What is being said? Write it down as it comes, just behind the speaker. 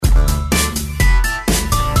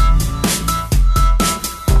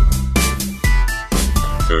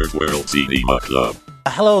Third World Cinema Club.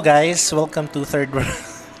 Hello guys, welcome to Third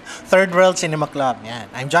World Cinema Club. Yan.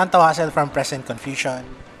 I'm John Tawasel from Present Confusion.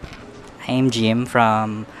 I'm Jim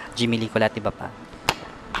from Jimmy Licolat, iba pa.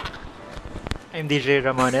 I'm DJ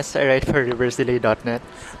Ramones. I write for RiversDelay.net.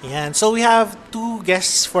 Yan. So we have two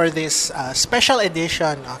guests for this special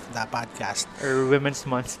edition of the podcast. Or Women's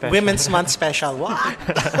Month Special. Women's Month Special. What?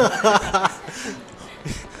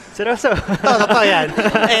 Seryoso? Totoo yan.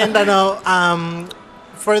 And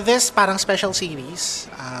for this parang special series,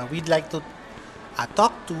 we'd like to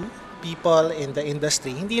talk to people in the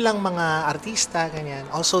industry. Hindi lang mga artista, ganyan.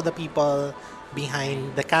 Also the people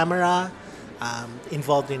behind the camera,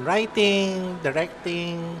 involved in writing,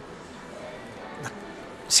 directing,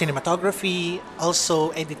 cinematography,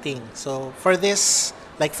 also editing. So for this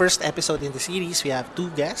first episode in the series, we have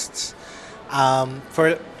two guests. I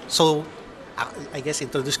guess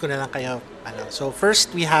introduce ko na lang kayo. So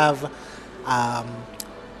first we have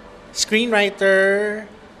screenwriter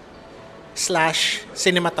 /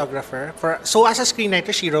 cinematographer. So as a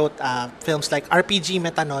screenwriter, she wrote films like RPG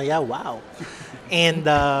Metanoia. Wow. And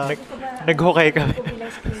Naghukay kami.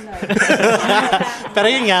 pero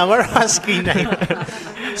yun nga, more of a screenwriter.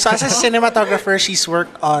 So as a cinematographer, she's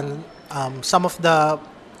worked on some of the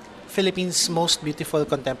Philippines' most beautiful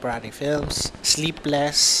contemporary films.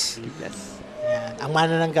 Sleepless. Yan. Ang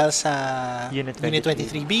Manananggal sa Unit Unit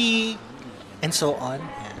 23B. And so on.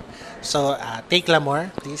 Yan. So, take Lamor,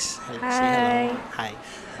 please. Hi. Say hello. Hi.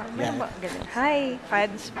 Yeah. Hi,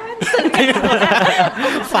 fans.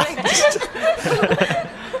 Facts.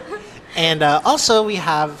 And also we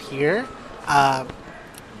have here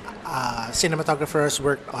cinematographers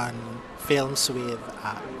worked on films with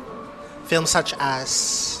films such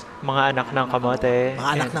as Mga Anak ng Kamote.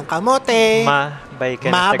 Mga Anak ng Kamote, by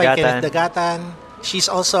Kenneth Ma by Dagatan. Kenneth Dagatan. She's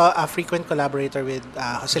also a frequent collaborator with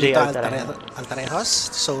Joselito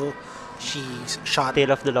Altarejos. So she shot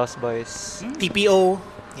Tale of the Lost Boys. TPO.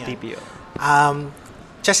 Yeah. TPO.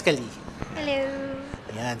 Cheskali. Hello.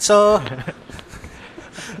 Yan. So,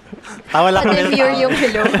 tawa lang kami. Pag hear yung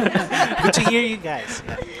hello. Good to hear you guys.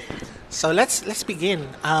 Yeah. So, let's begin.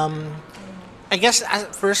 I guess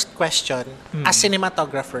first question, as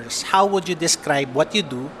cinematographers, how would you describe what you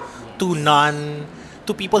do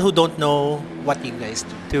to people who don't know what you guys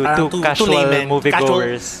do? To casual laymen,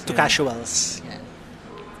 moviegoers. To casuals. Yan.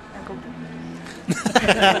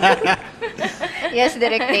 Yes,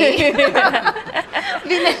 Direct A.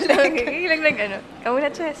 Binalag.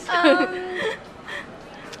 Kauna, Chess.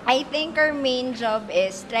 I think our main job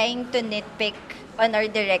is trying to nitpick on our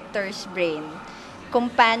director's brain kung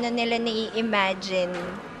paano nila nai-imagine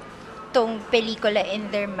tong pelikula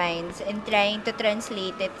in their minds and trying to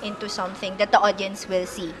translate it into something that the audience will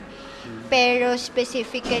see. Pero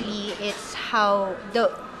specifically, it's how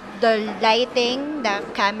the lighting, the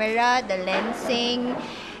camera, the lensing,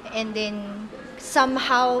 and then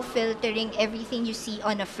somehow filtering everything you see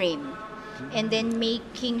on a frame. And then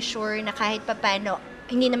making sure na kahit papano,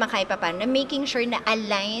 hindi naman kahit papano, making sure na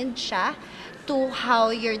aligned siya to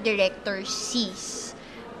how your director sees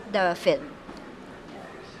the film.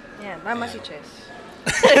 Yan, tama si Chess.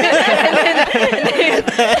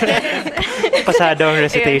 Pasado ang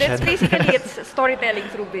recitation. That's basically, it's storytelling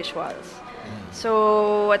through visuals.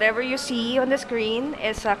 So, whatever you see on the screen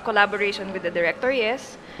is a collaboration with the director,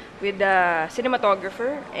 yes, with the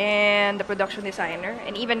cinematographer, and the production designer,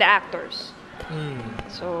 and even the actors.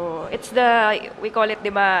 So, it's we call it,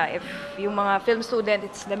 diba, if yung mga film student,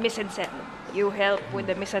 it's the mise-en-scène. You help with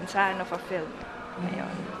the mise-en-scène of a film.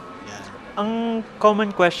 Ayun. Ang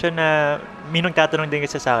common question na may nagtatanong din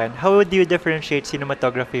kasi sa akin, how do you differentiate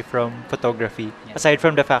cinematography from photography? Aside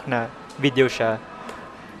from the fact na video siya,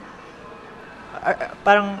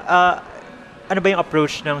 parang ano ba yung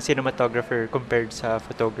approach ng cinematographer compared sa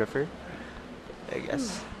photographer? I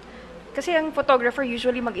guess. Kasi ang photographer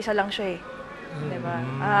usually mag-isa lang siya eh. Diba?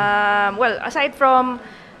 Aside from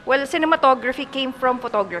cinematography came from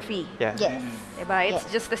photography. Yeah. Yes. Diba? It's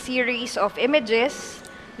Yes. just a series of images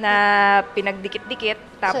na pinagdikit-dikit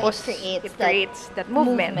tapos So it it creates creates that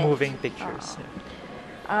movement. Moving pictures.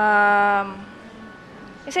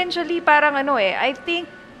 Essentially, parang I think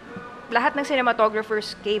lahat ng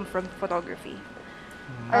cinematographers came from photography.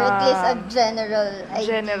 Or at least a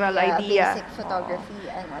general idea. basic photography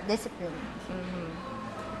discipline.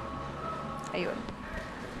 Ayun.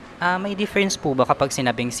 May difference po ba kapag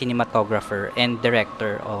sinabing cinematographer and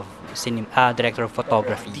director of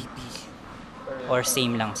photography? Or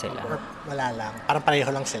same lang sila? Or wala lang. Parang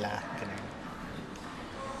pareho lang sila. Ganun.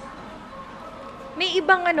 May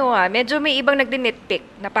ibang medyo may ibang nagdi-nitpick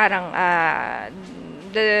na parang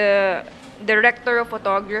director of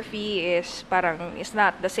photography is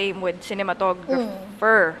not the same with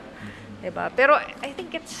cinematographer. Diba? Pero I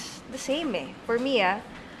think it's the same for me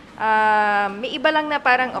may iba lang na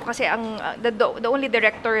parang kasi ang the only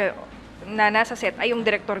director na nasa set ay yung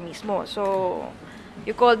director mismo. So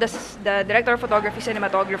you call the director of photography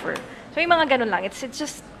cinematographer. So yung mga ganun lang. It's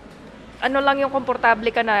just lang yung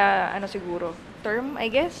komportable ka na siguro term, I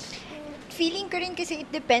guess. Feeling ko rin kasi it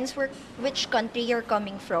depends which country you're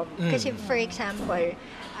coming from. Kasi for example,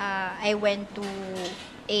 I went to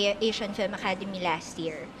Asian Film Academy last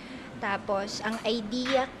year. Tapos, ang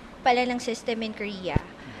idea pala ng system in Korea,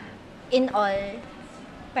 in all,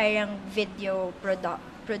 parang video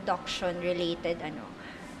production related,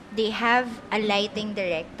 they have a lighting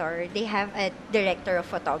director, they have a director of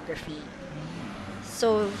photography.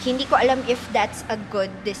 So, hindi ko alam if that's a good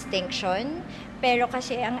distinction, pero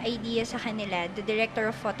kasi ang idea sa kanila, the director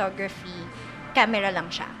of photography, camera lang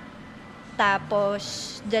siya.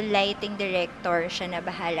 Tapos, the lighting director, siya na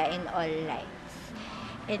bahala in all lights.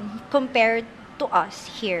 And compared to us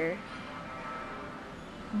here,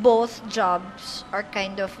 both jobs are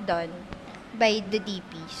kind of done by the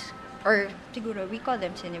DPs. Or siguro, we call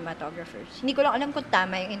them cinematographers. Hindi ko lang alam kung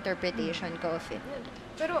tama yung interpretation ko of it.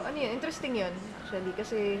 Pero interesting yun, actually,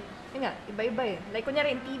 kasi, yun nga, iba-iba Like,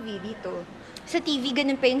 kunyari yung TV dito. Sa TV,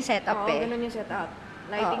 ganun pa yung setup Ganun yung setup.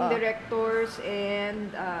 Lighting directors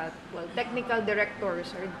and, technical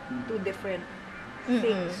directors are two different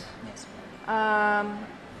things. Yes.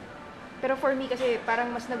 Pero for me kasi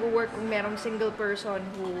parang mas nag-work kung merong single person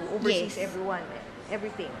who oversees Yes.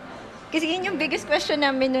 everything. Kasi yun yung biggest question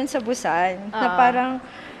namin nun sa Busan. Na parang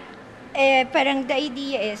the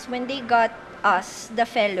idea is, when they got us, the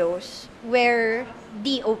fellows, we're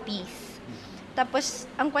DOPs. Tapos,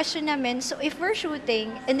 ang question namin, so if we're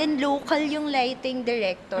shooting, and then local yung lighting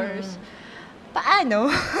directors,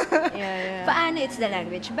 paano? Yeah. Paano? It's the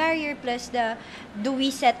language barrier plus do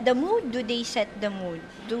we set the mood? Do they set the mood?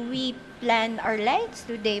 Do we plan our lights?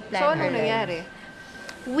 Do they plan So, our ano lights? nangyari?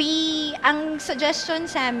 Ang suggestion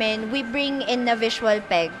sa amin, we bring in the visual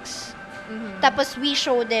pegs. Tapos we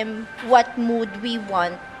show them what mood we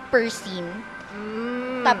want per scene.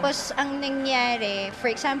 Tapos ang nangyari, for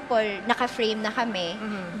example, naka-frame na kami,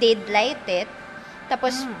 they'd light it.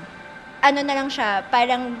 Tapos ano na lang siya,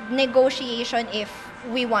 parang negotiation if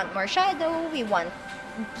we want more shadow, we want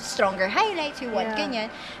stronger highlights, we want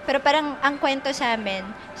ganyan. Pero parang ang kwento sa amin,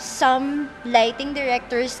 some lighting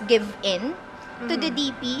directors give in to the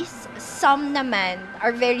DPs, some naman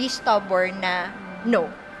are very stubborn na no.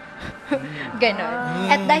 Ganon.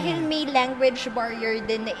 At dahil may language barrier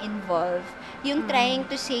din na involved, yung trying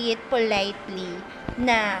to say it politely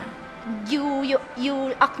na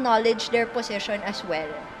you acknowledge their position as well.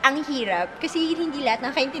 Ang hirap kasi hindi lahat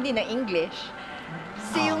nakaintindi ng English.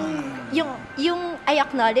 So yung I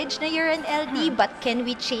acknowledge na you're an LD, but can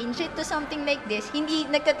we change it to something like this? Hindi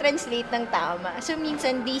nagta-translate ng tama. So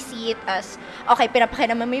minsan they see it as, okay,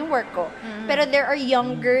 pinapakinaman mo yung work ko. Pero there are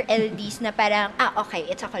younger LDs na parang, okay,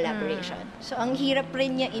 it's a collaboration. So ang hirap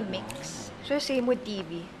rin niya i-mix. So, same with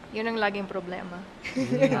TV. Yun ang laging problema.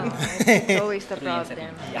 It's always the problem.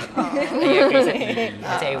 I agree sa TV.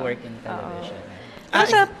 Kasi I work in television.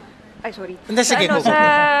 Sorry. Hindi, sige, go.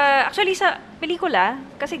 Actually, sa pelikula,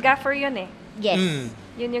 kasi gaffer yun Yes.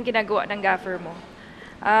 Yun yung ginagawa ng gaffer mo.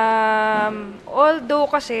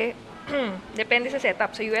 Although kasi, depende sa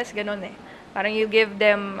setup. Sa US, ganun Parang you give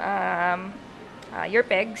them your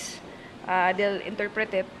pegs, they'll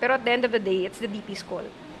interpret it. Pero at the end of the day, it's the DP's call.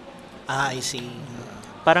 I see.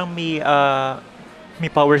 Parang may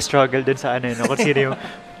power struggle dun sa kung sino yung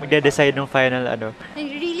magde-decide ng final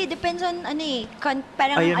It really depends on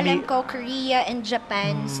parang Ayun, alam may- ko Korea and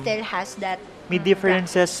Japan still has that. may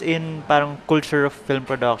differences in parang culture of film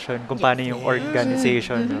production kung paano yung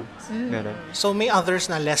organization. Ganun. So may others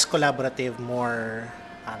na less collaborative, more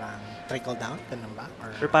parang trickle down, ganun ba?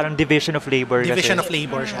 Or parang division of labor. Division kasi. of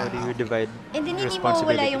labor siya. How do you divide And then hindi mo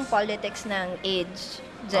wala yung politics ng age,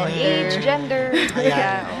 Age, gender.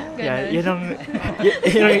 Ayan. Yeah, yun ang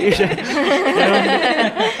issue. Yun ang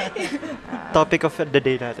topic of the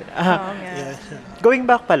day natin. Yeah. Going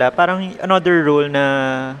back pala, parang another role na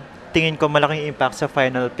tingin ko malaking impact sa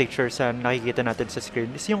final picture sa nakikita natin sa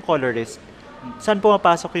screen is yung colorist. Saan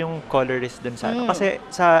pumapasok yung colorist dun sa Kasi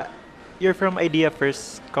you're from Idea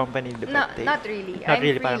First company, di ba? Not really. Not I'm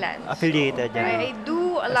really, parang freelance. affiliated yan. I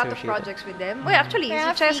do a lot of Associated. projects with them. Well, actually,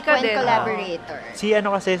 Kaya si Cheska frequent din. collaborator. Si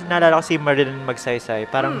kasi, naalala ko si Marilyn Magsaysay.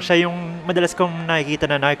 Parang siya yung madalas kong nakikita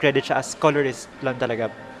na nakikredit siya as colorist lang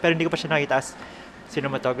talaga. Pero hindi ko pa siya nakita as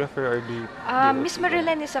cinematographer or Miss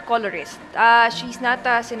Marilyn is a colorist. She's not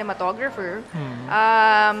a cinematographer.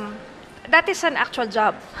 that is an actual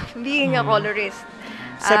job, being a colorist.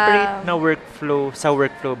 Separate na workflow, sa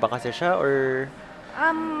workflow ba kasi siya or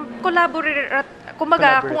Collaborate,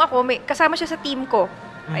 kumbaga, Collaborate. kung ako, kasama siya sa team ko.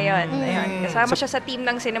 Ayun. Kasama siya sa team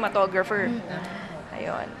ng cinematographer.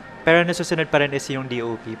 Ayun. pero nasusunod pa rin is yung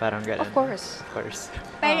DOP, parang gano'n? Of course. Of course.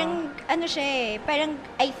 Parang, ano siya eh, parang,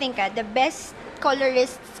 I think the best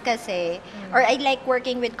colorists kasi, or I like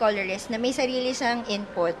working with colorists na may sarili siyang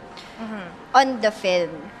input on the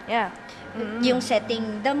film. Yeah. Yung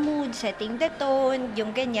setting the mood, setting the tone,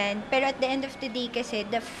 yung ganyan. Pero at the end of the day kasi,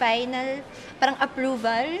 the final, parang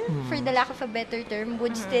approval, for the lack of a better term,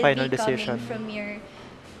 would still Final be decision. coming from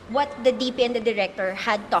what the DP and the director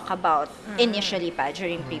had talked about initially pa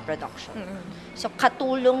during pre-production. So,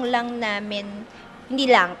 katulong lang namin,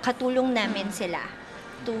 hindi lang, katulong namin sila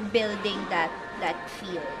to building that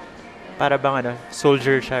feel. Para bang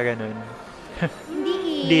soldier siya, gano'n?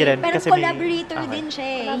 Hindi, Hindi rin, parang kasi may- collaborator Okay. din siya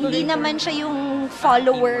eh. Hindi naman siya yung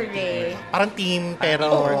follower eh. Parang team,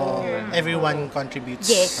 pero everyone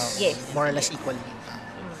contributes Yes, yes. more or less equally.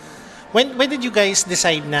 When did you guys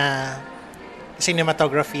decide na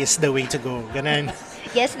cinematography is the way to go? Ganun.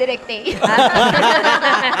 Yes, directe.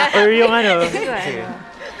 Or yung Sige.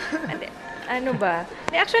 Ano ba?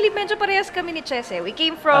 Actually, medyo parehas kami ni Chess eh. We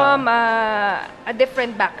came from a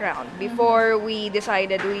different background before we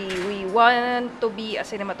decided we want to be a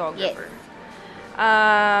cinematographer.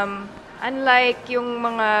 Unlike yung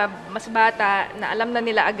mga mas bata na alam na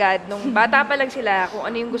nila agad, nung bata pa lang sila kung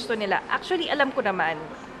ano yung gusto nila. Actually, alam ko naman.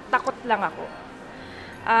 Takot lang ako.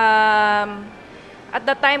 At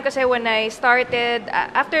that time kasi when I started,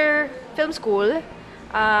 after film school,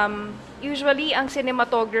 usually ang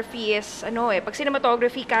cinematography is, pag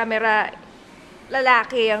cinematography camera,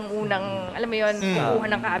 lalaki ang unang, alam mo yun, kukuha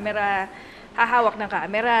ng camera, hahawak ng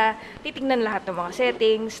camera, titingnan lahat ng mga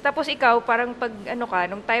settings. Tapos ikaw, parang pag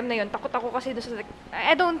nung time na yun, takot ako kasi doon sa,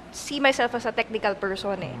 I don't see myself as a technical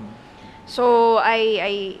person eh. So,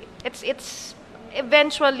 it's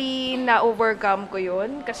eventually na-overcome ko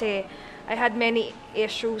yun kasi I had many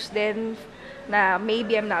issues then na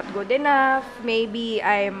maybe I'm not good enough, maybe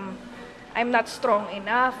I'm not strong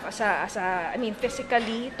enough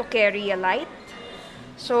physically to carry a light.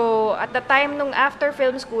 So, at the time nung after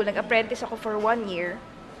film school, nag-apprentice ako for 1 year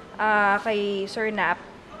kay Sir Nap.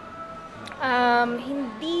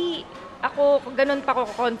 Hindi ako, ganun pa ako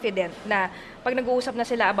confident na pag nag-uusap na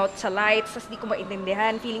sila about sa lights, tas di ko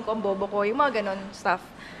maintindihan, feeling ko ang bobo ko, yung mga ganun stuff.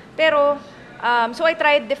 Pero, so I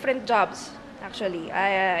tried different jobs, actually.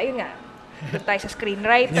 Ayun nga, doon tayo sa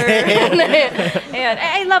screenwriter. Ayun.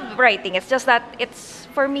 I love writing. It's just that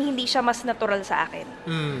for me, hindi siya mas natural sa akin.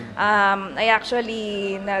 I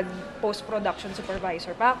actually nag-post-production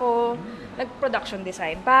supervisor pa ako, nag-production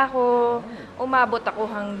design pa ako, umabot ako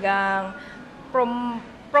hanggang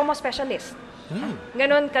promo specialist.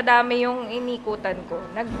 Ganon kadami yung inikutan ko.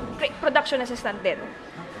 Nag-production assistant din.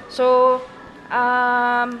 So,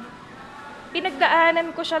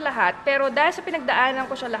 pinagdaanan ko siya lahat, pero dahil sa pinagdaanan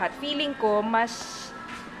ko siya lahat, feeling ko mas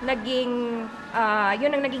naging,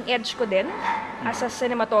 yun ang naging edge ko din as a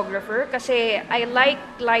cinematographer kasi I like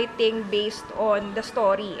lighting based on the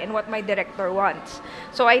story and what my director wants.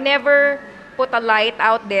 So I never put a light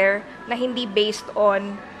out there na hindi based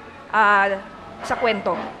on sa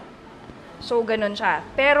kwento. So ganun siya.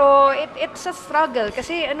 Pero it's a struggle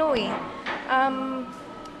kasi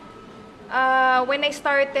when I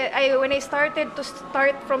started to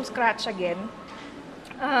start from scratch again,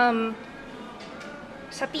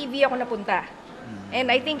 sa TV ako napunta. And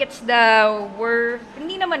I think it's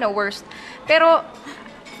hindi naman na worst, pero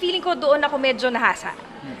feeling ko doon ako medyo nahasa.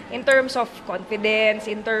 In terms of confidence,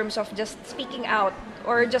 in terms of just speaking out,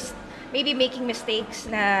 or just maybe making mistakes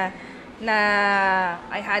na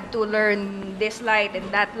I had to learn this light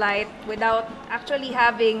and that light without actually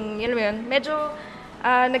having, medyo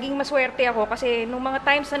naging maswerte ako kasi nung mga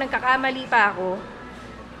times na nagkakamali pa ako,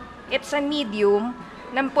 it's a medium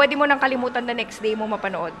na pwede mo nang kalimutan the next day mo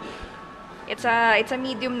mapanood. It's a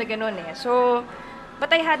medium na ganun eh. So,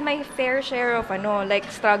 but I had my fair share of like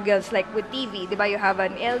struggles like with TV, 'di ba? You have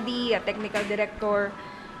an LD, a technical director.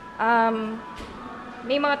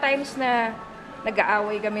 May mga times na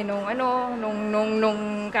nag-aaway kami nung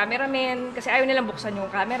cameraman kasi ayaw nilang buksan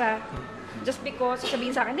yung camera. Just because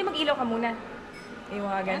sasabihin sa akin, "Hindi, mag-ilaw ka muna." Yung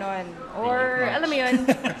mga ganon. Or, alam mo yun,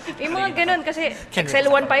 yung mga ganon kasi Excel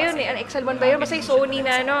 1 pa yun eh. Excel 1 pa yun. Basta yung Sony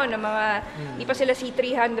na na mga, di pa sila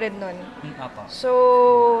C300 nun.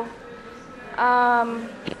 So,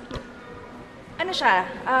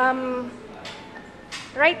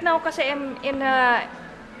 right now kasi I'm in a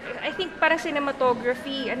I think parang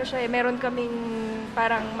cinematography, ano siya, meron kaming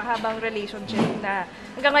parang mahabang relationship na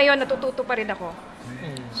hanggang ngayon natututo pa rin ako.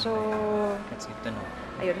 So, That's good to know.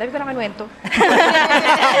 ayun, dami ko na kanwento.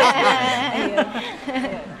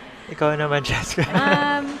 Ikaw naman, Jasper.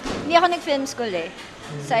 Hindi ako nag-film school eh.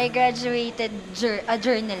 So I graduated a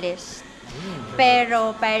journalist.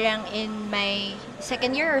 Pero parang in my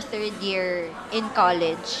second year or third year in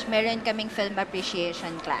college, meron kaming film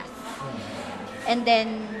appreciation class. And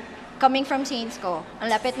then, coming from Saints ko, ang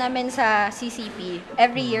lapit namin sa CCP,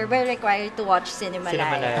 every year we're required to watch Cinema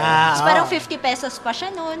Cinema Live. Live. So parang 50 pesos pa siya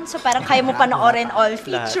noon. So parang kaya mo panoorin all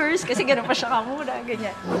features kasi gano'n pa siya kamura,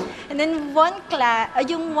 ganyan. And then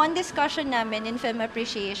yung one discussion namin in film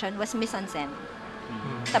appreciation was mise-en-scène.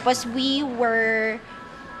 Tapos we were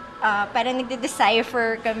parang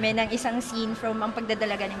nagde-decipher kami ng isang scene from ang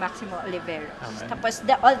pagdadalaga ni Maximo Oliveros. Tapos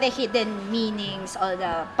all the hidden meanings, all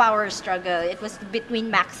the power struggle, it was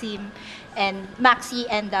between Maxi and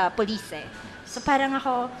the police eh. So parang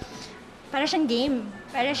siyang game.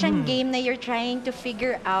 Parang siyang game na you're trying to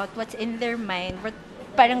figure out what's in their mind, what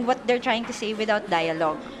they're trying to say without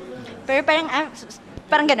dialogue. Pero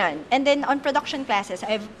parang ganon. And then on production classes,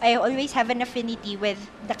 I always have an affinity with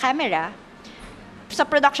the camera. Sa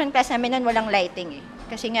production class namin nun, walang lighting eh.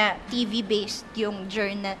 Kasi nga, TV-based yung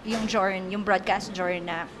broadcast journal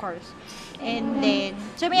na course. And then,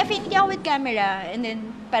 so may affinity ako with camera. And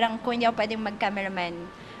then, parang kung hindi ako pwedeng mag-cameraman,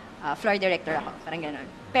 floor director ako. Parang ganon.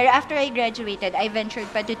 Pero after I graduated, I ventured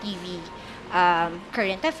pa to TV.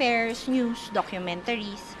 Current affairs, news,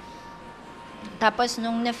 documentaries. Tapos,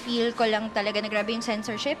 nung na-feel ko lang talaga na grabe yung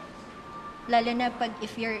censorship, lalo na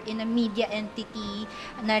if you're in a media entity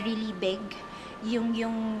na really big,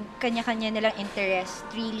 yung kanya-kanya nilang interest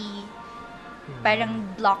really parang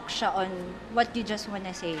block siya on what you just wanna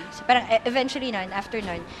say. So parang eventually after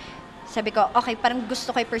nun, sabi ko, okay, parang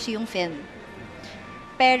gusto ko i-pursue yung film.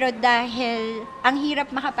 Pero dahil ang hirap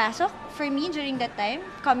makapasok for me during that time,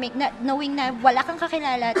 knowing na wala kang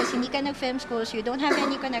kakilala, tapos hindi ka nag-film schools, you don't have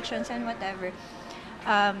any connections and whatever,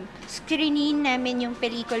 screenin namin yung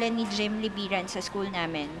pelikula ni Jim Libiran sa school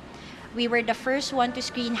namin. We were the first one to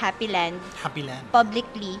screen Happy Land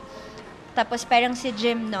publicly. Tapos parang si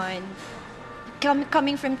Jim noon,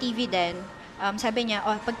 coming from TV din, sabi niya,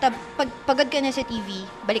 pagod ka na sa TV,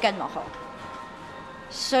 balikan mo ako.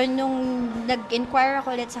 So nung nag-inquire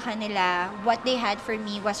ako ulit sa kanila, what they had for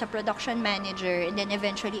me was a production manager and then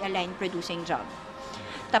eventually a line producing job.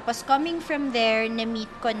 Tapos coming from there,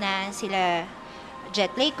 na-meet ko na sila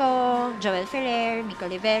Jet Laico, Joel Ferrer,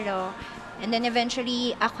 Mico Olivero. And then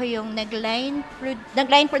eventually, ako yung nag-line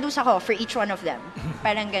produce ako for each one of them.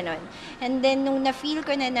 Parang ganon. And then, nung na-feel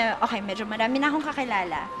ko na okay, medyo marami na akong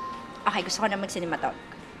kakilala, okay, gusto ko na mag-cinematog.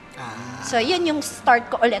 So, yun yung start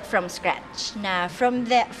ko ulit from scratch. Na from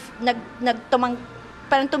the,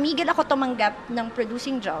 parang tumigil ako tumanggap ng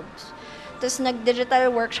producing jobs. Tapos, nag-digital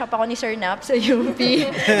workshop ako ni Sir Nap sa UP.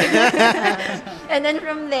 And then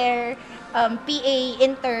from there, PA,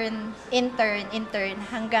 intern,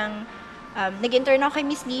 hanggang nag-intern ako kay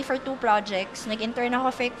Miss Lee for 2 projects. Nag-intern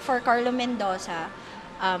ako for Carlo Mendoza.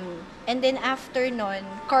 And then after nun,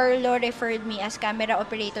 Carlo referred me as camera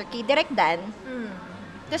operator kay Direk Dan.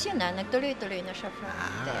 Tapos yun na, nagtuloy-tuloy na siya from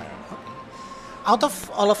there. Okay. Out of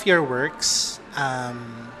all of your works,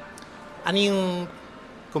 ano yung,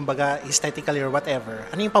 kumbaga, aesthetically or whatever,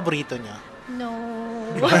 ano yung paborito niyo? No.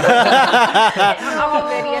 Ako,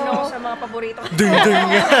 very sa mga paborito.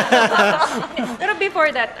 Pero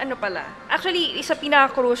before that, ano pala? Actually, isa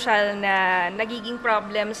pinaka-crucial na nagiging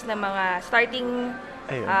problems ng mga starting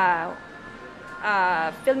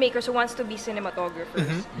filmmakers who wants to be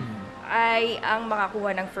cinematographers ay ang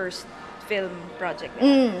makakuha ng first film project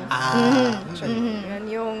nila. Yun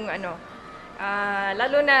yung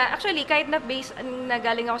lalo na, actually, kahit na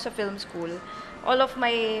galing ako sa film school, all of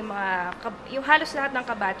my yung halos lahat ng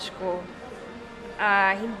kabatch ko,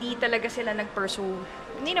 hindi talaga sila nag-pursue.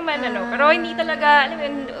 Hindi naman pero hindi talaga,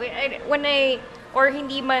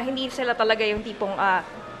 hindi sila talaga yung tipong,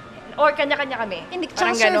 or kanya-kanya kami. Hindi,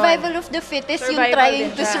 tsaka survival of the fittest, yung trying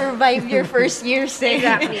to survive your first years eh.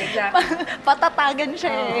 Exactly. Patatagan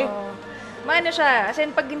siya eh. Maano siya, as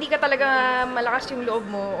in, pag hindi ka talaga malakas yung loob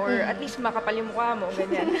mo, or at least makapal yung mukha mo,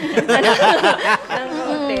 ganyan.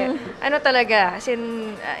 Ano talaga, as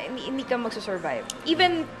in, hindi ka magsusurvive.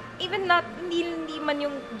 Even not, hindi man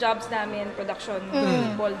yung jobs namin, production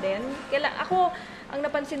people din. Kaya ako, ang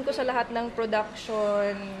napansin ko sa lahat ng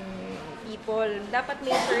production people, dapat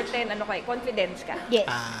may certain, confidence ka. Yes.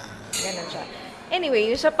 Ganun siya. Anyway,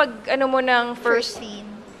 yung sa mo ng first scene.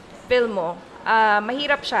 film mo,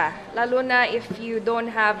 mahirap siya. Lalo na if you don't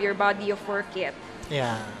have your body of work yet.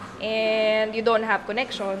 Yeah. and you don't have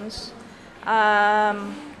connections,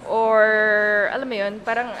 or alam mo yun,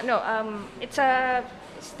 parang it's a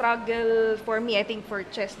struggle for me, I think, for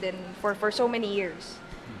chess din for so many years.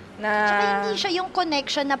 Tsaka Na hindi siya yung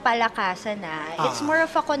connection na palakasan na. It's more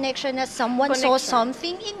of a connection na someone saw Connection.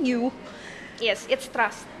 something in you. yes, it's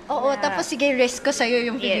trust. Oo, Na- tapos sige, risk ko sa'yo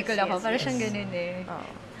yung Yes, pelikula ko. yes, Para yes. siyang ganun eh.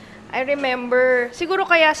 I remember, siguro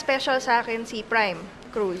kaya special sa akin si Prime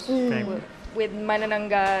Cruz Prime. with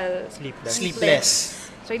Manananggal. Sleepless. Sleepless.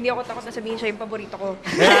 So hindi ako takot na sabihin siya yung paborito ko.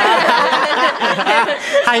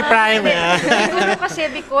 High Prime. Yeah. Siguro kasi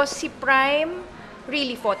because si Prime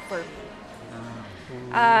really fought for me.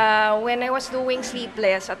 When I was doing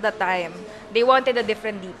Sleepless at that time, they wanted a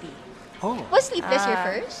different DP. Oh. Was Sleepless your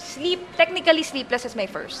first? Technically Sleepless is my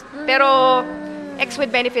first. Pero X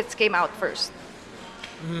with Benefits came out first.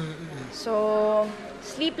 So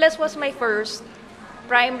Sleepless was my first.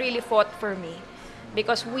 Prime really fought for me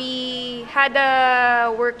because we had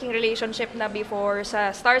a working relationship na before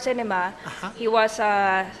sa Star Cinema. He was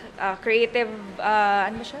a creative,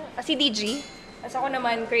 ano ba siya? A CDG. As ako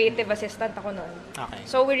naman, creative assistant ako noon. Okay.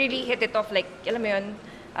 So we really hit it off, like, alam mo yun,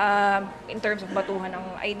 in terms of batuhan ng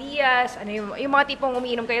ideas, ano yung mga tipong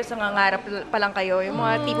umiinom kayo sa ngangarap pa lang kayo, yung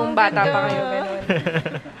mga tipong bata pa kayo, gano'n.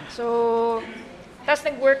 So, tapos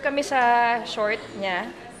nag-work kami sa short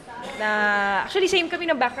niya, na actually same kami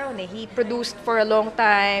ng background eh. He produced for a long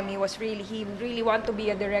time, he really want to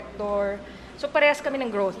be a director. So parehas kami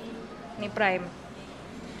ng growth ni Prime.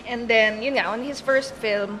 And then, yun nga, on his first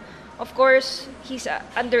film, of course, he's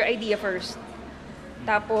under idea first.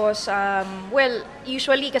 Tapos, well,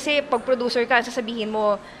 usually kasi pag producer ka, sasabihin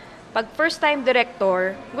mo, pag first-time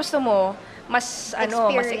director, gusto mo, mas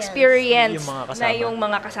experience Yung mga kasama. na yung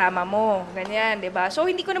mga kasama mo. Ganyan, 'di ba? So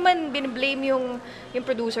hindi ko naman blame yung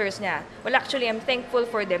producers niya. Well, actually, I'm thankful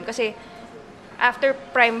for them kasi after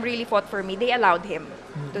Prime really fought for me, they allowed him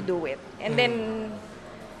to do it. And then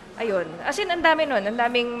ayun. As in, ang dami nun. Ang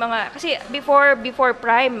daming mga... Kasi before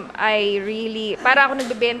Prime, I really... Para ako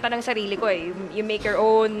nagbebenta ng sarili ko eh. You make your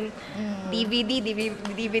own DVD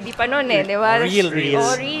pa nun eh. Di ba? Reels.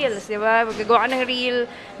 Oh, reels. Di ba? Gagawa ka ng reel,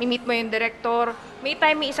 mi-meet mo yung director. May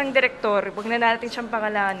time may isang director, wag na natin siyang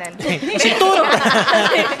pangalanan. Si Tut!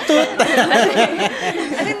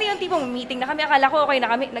 Ano hindi yung tipong meeting na kami, akala ko okay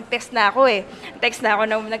na kami, nag-test na ako eh. Nag-test na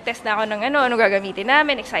ako ng ano gagamitin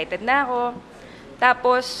namin, excited na ako.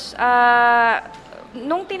 Tapos,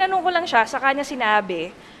 nung tinanong ko lang siya, sa kanya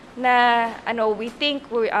sinabi na, we think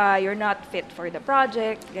you're not fit for the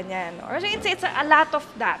project, ganyan. Or so it's a lot of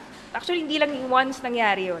that. Actually, hindi lang once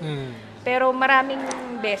nangyari yun. Pero maraming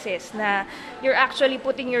beses na you're actually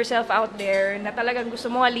putting yourself out there na talagang gusto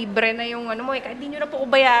mo nga libre na yung ano mo, kahit hindi nyo na po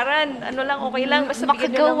ako bayaran, ano lang, okay lang, basta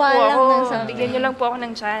bigyan nyo lang po Makagawa lang ako. ng something. Bigyan nyo lang po ako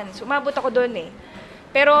ng chance. Umabot ako doon eh.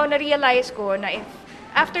 Pero na-realize ko na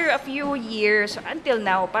after a few years, until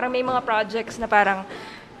now, parang may mga projects na parang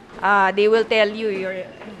they will tell you,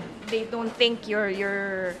 they don't think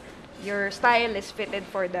your style is fitted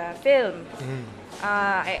for the film.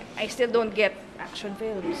 I still don't get action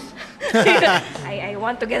films. I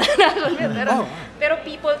want to get an action film. Pero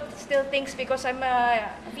people still thinks because I'm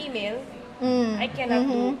a female, I cannot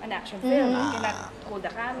do an action film. I cannot hold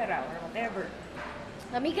the camera or whatever.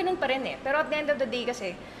 May ganun pa rin eh. Pero at the end of the day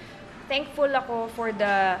kasi, thankful ako for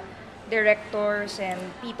the directors and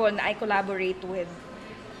people na I collaborate with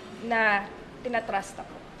na tinatrust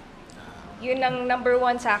ako. Yun ang number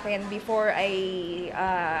one sa akin before I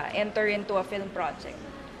enter into a film project.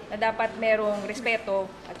 Na dapat merong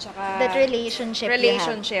respeto at saka That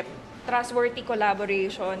relationship trustworthy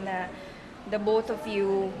collaboration na the both of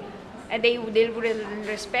you, and they will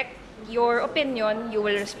respect your opinion, you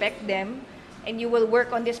will respect them, and you will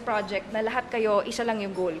work on this project na lahat kayo, isa lang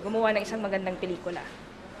yung goal, gumawa ng isang magandang pelikula.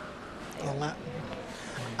 Oo nga.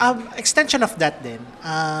 Extension of that din,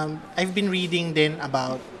 I've been reading din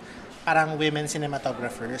about parang women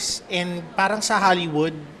cinematographers. And parang sa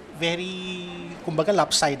Hollywood, very, kumbaga,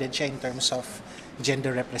 lopsided siya in terms of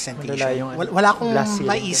gender representation. Wala akong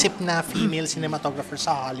maisip na female cinematographer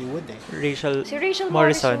sa Hollywood eh. Si Rachel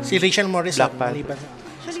Morrison. Si Rachel Morrison. Black Panther. maliban.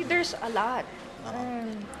 Actually, there's a lot.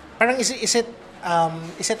 Parang is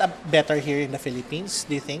it better here in the Philippines,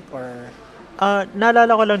 do you think? Or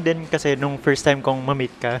Naalala ko lang din kasi nung first time kong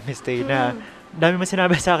ma-meet ka, Miss Tay, na dami mo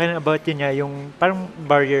sinabi sa akin about yun niya, yung parang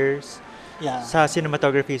barriers sa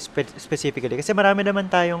cinematography specifically. Kasi marami naman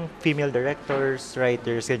tayong female directors,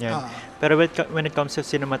 writers, ganyan. Pero when it comes to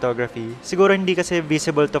cinematography, siguro hindi kasi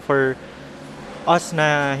visible to for us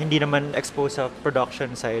na hindi naman exposed sa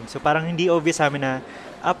production side. So parang hindi obvious sa amin na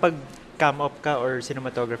pag cam up ka or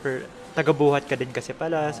cinematographer, tagabuhat ka din kasi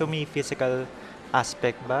pala. So may physical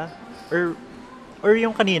aspect ba? Or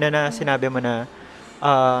yung kanina na sinabi mo na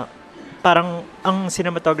parang ang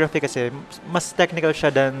cinematography kasi mas technical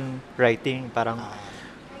siya than writing. Parang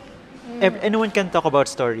anyone can talk about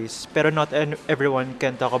stories, pero not everyone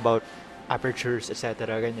can talk about apertures,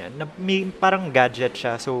 etc. Ganyan. May parang gadget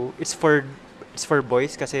siya. So, it's for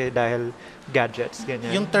boys kasi dahil gadgets,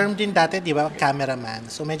 ganyan. Yung term din dati, di ba, cameraman.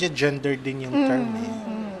 So, medyo gendered din yung term eh.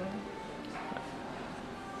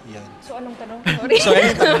 Yun. So, anong tanong? Sorry. So,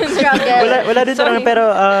 ayun, Struggle. Wala din Sorry. tanong, pero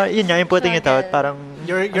yun nga, yung putting it out, parang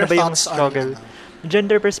Your ano ba yung thoughts on struggle?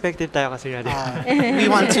 Gender perspective tayo kasi nga. we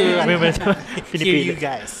want to We want to hear pinipili. you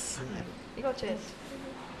guys. Ikaw, Chess.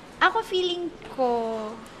 Ako feeling ko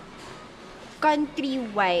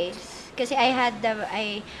country-wise, kasi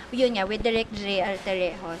yun nga, with Direct J.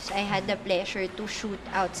 Altarejos, I had the pleasure to shoot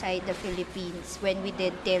outside the Philippines when we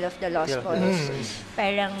did Tale of the Lost Boys.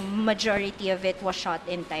 Parang majority of it was shot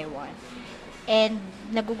in Taiwan. And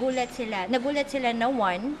nagulat sila na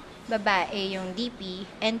one, babae yung DP,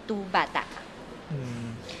 and two, bata.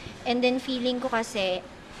 And then feeling ko kasi,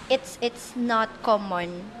 it's not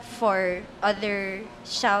common for other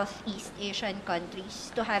Southeast Asian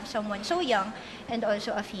countries to have someone so young and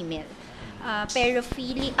also a female. Pero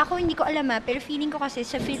ako hindi ko alam pero feeling ko kasi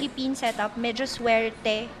sa Philippine setup, medyo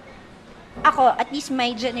swerte ako, at least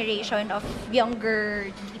my generation of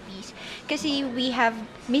younger DPs. Kasi we have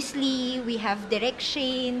Miss Lee, we have Direk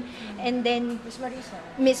Shane, and then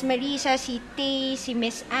Miss Marisa, si Tay, si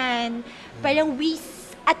Miss Anne. Parang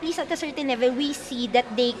at least at a certain level, we see that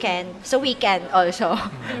they can, so we can also.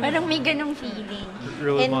 Parang may ganong feeling.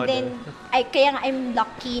 Role And model. then, kaya nga I'm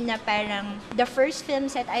lucky na parang the first film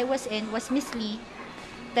set I was in was Miss Lee.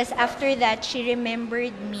 Tapos after that, she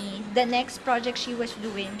remembered me. The next project she was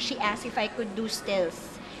doing, she asked if I could do stills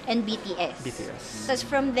and BTS. Tapos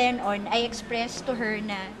from then on, I expressed to her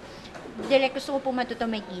na, direct gusto ko po matuto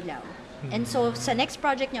may ilaw. And so, sa next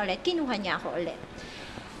project niya ulit, kinuha niya ako ulit.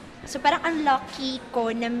 So parang unlucky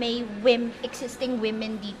ko na may existing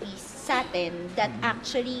women DPs sa atin that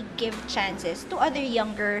actually give chances to other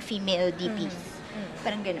younger female DPs.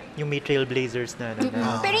 Parang gano'n. Yung may trailblazers na.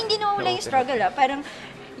 Pero hindi nawawala yung struggle Parang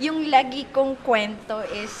yung lagi kong kwento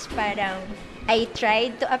is parang I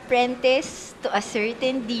tried to apprentice to a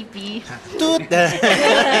certain DP Toot!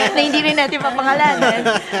 na hindi rin natin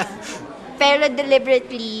papangalanan. Pero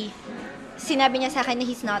deliberately, sinabi niya sa akin na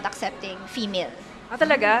he's not accepting female.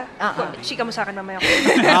 Talaga? Oo. Chika mo sa akin mamaya ko.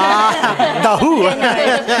 The Who!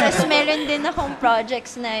 Tapos meron din akong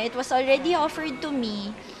projects na it was already offered to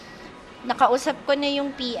me. Nakausap ko na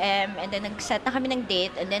yung PM and then nag-set na kami ng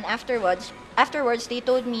date and then afterwards they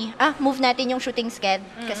told me, move natin yung shooting schedule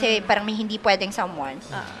kasi parang may hindi pwedeng someone.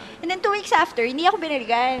 And then 2 weeks after, hindi ako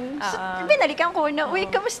binalikan. So, binalikan ko na, uy,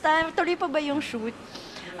 kamusta? Tuloy pa ba yung shoot?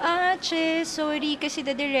 Che, sorry, kasi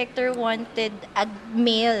the director wanted a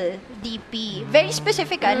male DP. Very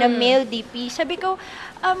specific na male DP. Sabi ko,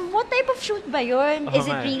 what type of shoot ba yun? Is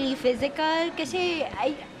it really physical? Kasi,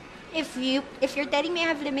 if you're telling me I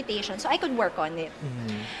have limitations, so I could work on it.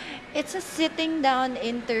 It's a sitting down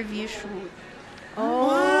interview shoot.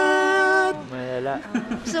 Malala.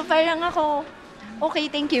 So, parang ako, okay,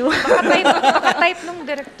 thank you. Baka type nung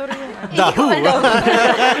director yung The Who!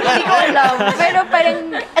 Hindi ko alam. Pero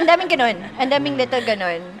parang, ang daming ganun. Ang daming little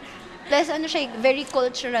ganun. Plus, very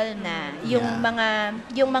cultural na. Yung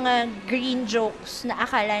mga green jokes na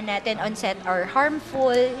akala natin on set are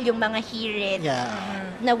harmful, yung mga hirit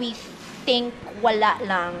na we think wala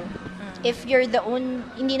lang. If you're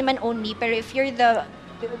hindi naman only, pero if you're the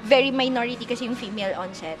very minority kasi yung female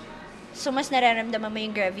on set, so mas nararamdaman mo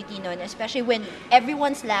yung gravity nun, especially when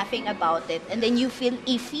everyone's laughing about it and then you feel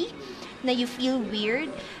iffy, na you feel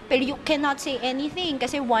weird, pero you cannot say anything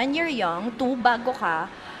kasi 1, you're young, 2, bago ka,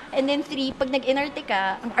 and then 3, pag nag-inarte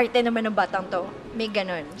ka, ang arte naman ng batang to, may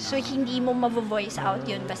ganun. So hindi mo mavo-voice out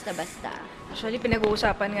yun basta-basta. Actually,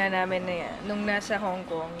 pinag-uusapan nga namin na yan, nung nasa Hong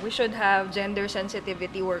Kong, we should have gender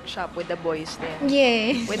sensitivity workshop with the boys din.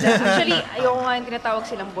 Yeah. Actually, ayoko nga yung tinatawag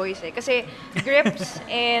silang boys kasi grips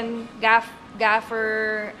and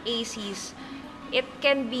gaffer ACs, it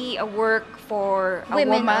can be a work for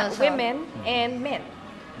Women also. women and men.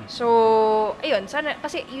 So, ayun, sana,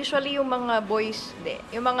 kasi usually yung mga boys,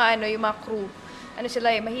 yung mga crew,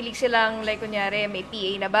 sila mahilig silang, like, kunyari, may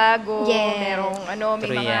PA na bago, merong, may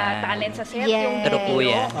True mga yan. talent sa set, Yes. yung True po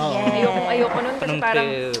yan. Ayoko nun kasi Anong parang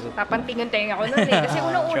true? tapantingan tayo ako nun Kasi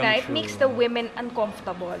unang-una, it makes the women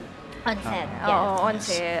uncomfortable. On set. Oo, on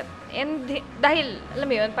set. And dahil, alam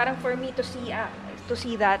mo yun, parang for me to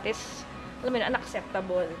see that is, alam mo yun,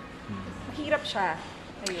 unacceptable. Mahirap siya.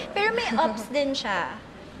 Ayun. Pero may ups din siya,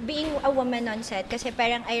 being a woman on set. Kasi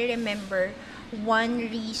parang I remember, one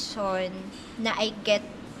reason na I get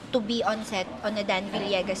to be on set on a Dan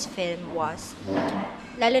Villegas film was,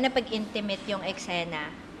 lalo na pag intimate yung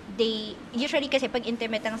eksena, usually kasi pag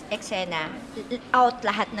intimate ang eksena, out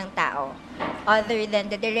lahat ng tao. Other than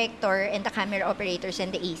the director and the camera operators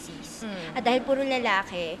and the ACs. At dahil puro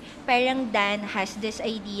lalaki, parang Dan has this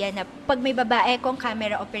idea na pag may babae kong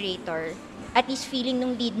camera operator, at least feeling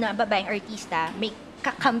nung lead na babaeng artista, may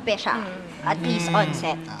kakampi siya, at least on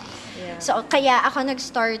set. Yeah. So, kaya ako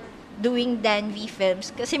nag-start doing Dan V films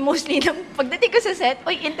kasi mostly nung pagdating ko sa set,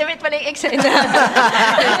 uy, intimate pala yung eksena.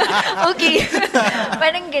 Okay.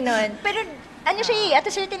 Parang ganon. Pero ano siya at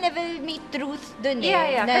a certain level, may truth dun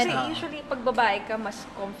Yeah. Na, Kasi usually, pag babae ka, mas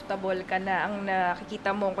comfortable ka na ang nakikita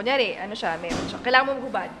mo. Kunyari, ano siya, meron siya. Kailangan mo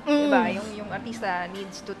maghubad. Diba? Yung artista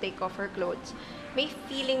needs to take off her clothes. May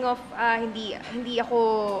feeling of, hindi ako,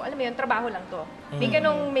 alam mo yun, trabaho lang to. May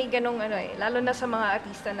ganong, lalo na sa mga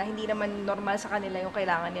artista na hindi naman normal sa kanila yung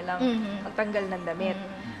kailangan nilang magtanggal ng damit.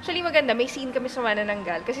 Actually, maganda, may scene kami sa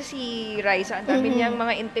Manananggal. Kasi si Raisa, ang dami niyang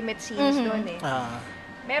mga intimate scenes doon eh.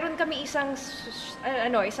 Meron kami isang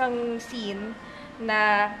scene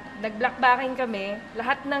na nag-blackbacking kami,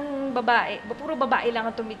 lahat ng babae, puro babae lang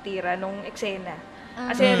ang tumitira nung eksena.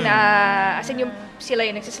 As in yung sila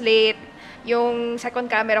yung nagsislate, yung second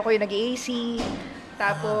camera ko yung nag-AC,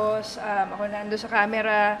 tapos ako nando sa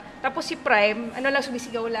camera, tapos si Prime, lang,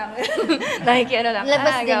 sumisigaw lang. Lang.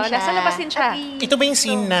 Labas din siya. Nasa labas din siya. Ito ba yung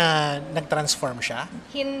scene na nag-transform siya?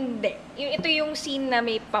 Hindi. Ito yung scene na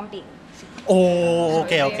may pumping. Oh,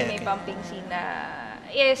 okay. May pumping scene na,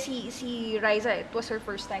 si Riza, it was her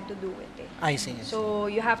first time to do it eh. I see. So,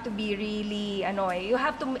 you have to be really, you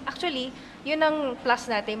have to, actually, yun ang plus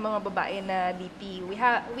natin mga babae na DP.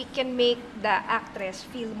 We can make the actress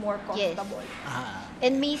feel more comfortable.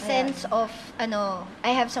 and may sense of, I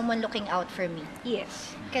have someone looking out for me.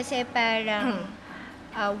 Yes. Kasi parang,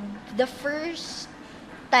 the first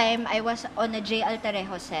time I was on a J.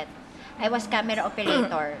 Altarejo set, I was camera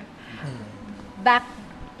operator.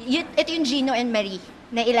 Ito yung Gino and Marie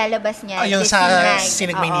na ilalabas niya. Yung this sa Sinag.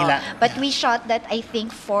 Sinag Maynila. But we shot that, I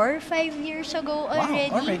think, 4 or 5 years ago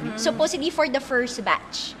already. already. Supposedly for the first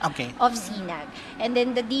batch Okay. of Sinag. And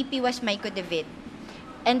then the DP was Maiko David.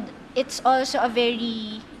 And it's also a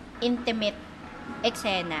very intimate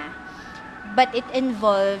eksena. But it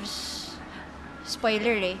involves,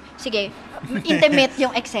 spoiler sige, intimate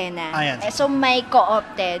yung eksena. Ayan. So Maiko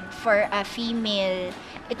opted for a female.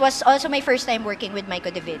 It was also my first time working with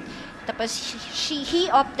Maiko David. Tapos he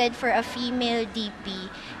opted for a female DP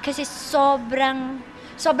kasi sobrang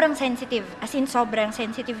sensitive. As in, sobrang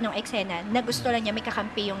sensitive ng eksena na gusto lang niya may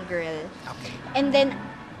kakampi yung girl. Okay. And then,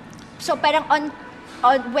 so parang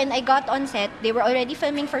when I got on set, they were already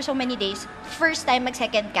filming for so many days. First time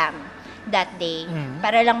mag-second cam that day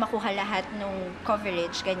para lang makuha lahat ng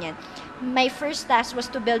coverage, ganyan. My first task was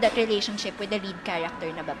to build that relationship with the lead character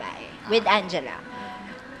na babae, with Angela.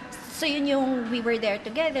 So yun yung, we were there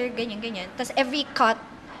together, ganyan. Tapos every cut,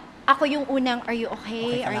 ako yung unang, are you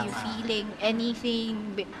okay? Are you feeling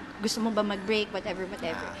anything? Gusto mo ba mag-break? Whatever.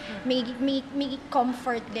 May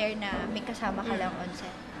comfort there na may kasama ka lang on set.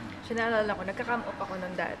 Sinalala ko, nagka-cam up ako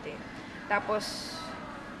nun dati. Tapos,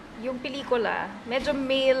 yung pelikula, medyo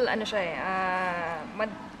male,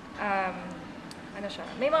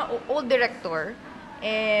 may mga old director,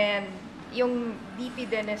 and yung DP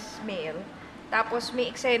din is male. Tapos may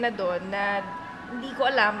eksena doon na hindi ko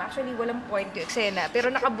alam, actually walang point yung eksena, pero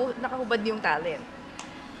nakahubad yung talent.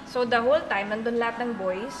 So the whole time, nandun lahat ng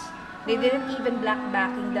boys, they didn't even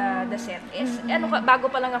blackbacking the set. Bago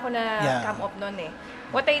pa lang ako na cam up noon eh.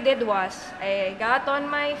 What I did was, I got on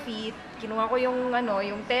my feet, kinuha ko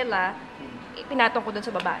yung tela, pinatong ko doon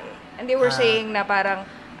sa babae. And they were saying na parang,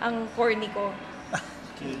 ang corny ko.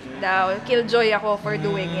 Killjoy ako for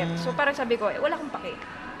doing it. So parang sabi ko, wala akong pake.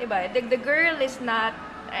 Diba? The girl is not,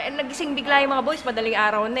 nagising bigla yung mga boys, madaling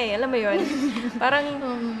araw na eh. Alam mo yun? Parang,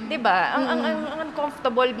 diba? Ang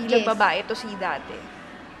uncomfortable bilang babae to see dati.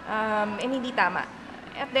 And hindi tama.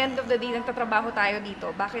 At the end of the day, nagtatrabaho tayo dito.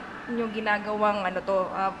 Bakit yung ginagawang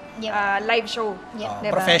live show? Yep. Diba?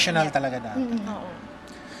 Professional talaga dapat.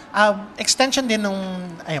 Extension din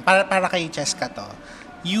nung, para kay Cheska to,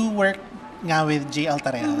 you work nga with J.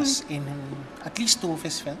 Altarejos in at least 2 of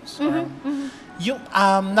his films. Yung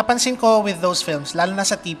napansin ko with those films, lalo na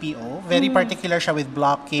sa TPO, very particular siya with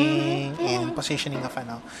blocking and positioning of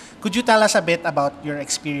Could you tell us a bit about your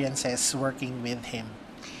experiences working with him?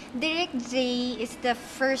 Direk J is the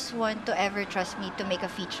first one to ever trust me to make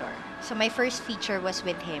a feature. So my first feature was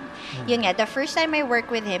with him. Yun nga, the first time I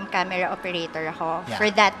worked with him, camera operator ako for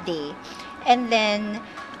that day. And then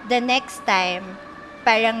the next time,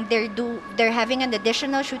 parang they're having an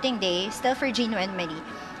additional shooting day still for Gino and Marie.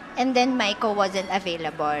 And then Maiko wasn't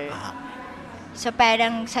available. So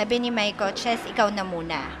parang sabi ni Maiko, Chess, ikaw na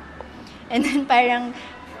muna. And then parang,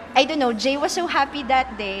 I don't know, Jay was so happy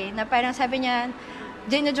that day na parang sabi niya,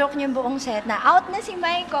 dino-joke niya yung buong set na out na si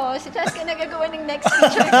Maiko, si Chess ka nagagawa ng next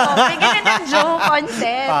feature ko. Bigyan na ng joke on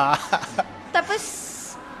set. Tapos,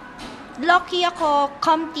 lucky ako,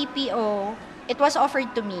 come TPO, it was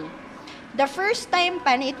offered to me. The first time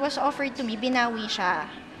pa na it was offered to me, binawi siya.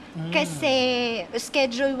 Kasi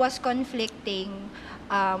schedule was conflicting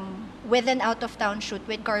with an out-of-town shoot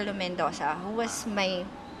with Carlo Mendoza, who was my,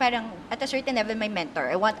 parang, at a certain level, my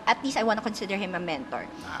mentor. At least I want to consider him a mentor.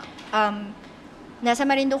 Nasa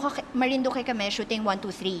Marinduque kami, shooting 1,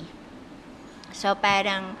 2, 3. So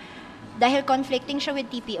parang, dahil conflicting siya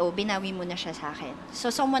with TPO, binawi muna siya sa akin.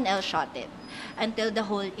 So someone else shot it. Until the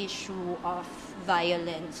whole issue of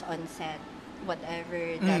violence on set,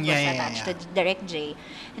 whatever that was attached to Direct J.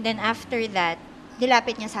 And then after that,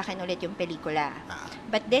 dilapit niya sa akin ulit yung pelikula.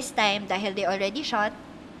 But this time, dahil they already shot,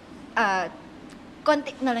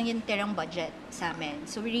 konti na lang yung tirang budget sa amin.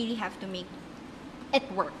 So we really have to make it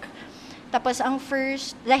work. Tapos ang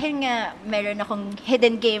first, dahil nga meron akong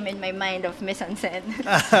hidden game in my mind of mise-en-scène,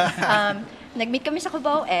 nag-meet kami sa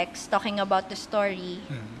Cubao X talking about the story,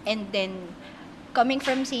 and then coming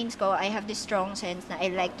from scenes ko, I have this strong sense na I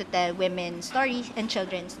like to tell women's stories and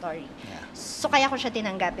children's story. So kaya ko siya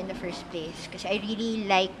tinanggap in the first place kasi I really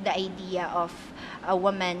like the idea of a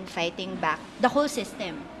woman fighting back the whole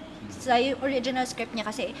system. Sa yung original script niya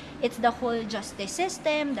kasi it's the whole justice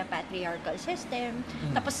system, the patriarchal system,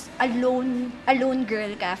 tapos alone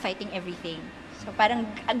girl ka fighting everything. So parang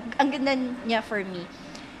ang ganda niya for me.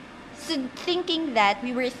 So thinking that,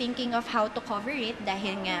 we were thinking of how to cover it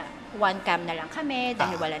dahil nga one cam na lang kami,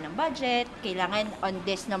 dahil wala ng budget, kailangan on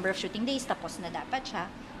this number of shooting days, tapos na dapat siya.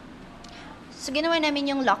 So ginawa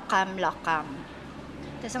namin yung lock cam.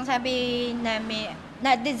 Tapos ang sabi namin,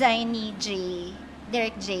 na-design ni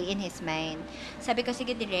Direct J in his mind. Sabi ko,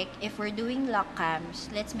 sige Direct, if we're doing lock cams,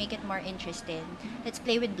 let's make it more interesting. Let's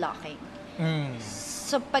play with blocking.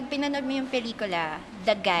 So pag pinanood mo yung pelikula,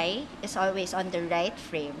 the guy is always on the right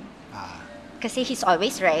frame. Kasi he's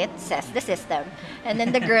always right, says the system. And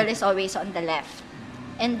then the girl is always on the left.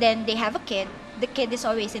 And then they have a kid. The kid is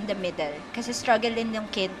always in the middle. Kasi struggle din yung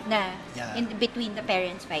kid na in between the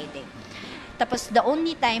parents fighting. Tapos the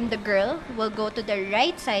only time the girl will go to the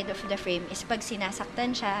right side of the frame is pag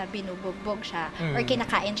sinasaktan siya, binubugbog siya, or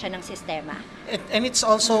kinakain siya ng sistema. And it's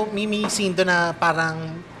also, may scene doon na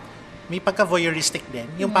parang may pagka-voyeuristic din.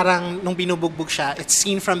 Yung parang nung binubugbog siya, it's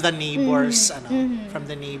seen from the neighbors, from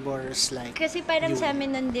the neighbors, like, kasi parang sa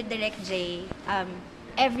amin ng Direct J,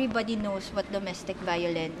 everybody knows what domestic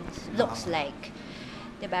violence looks like.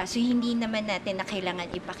 Diba? So, hindi naman natin na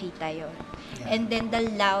kailangan ipakita yon. And then, the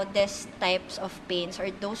loudest types of pains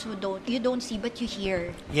are those who you don't see but you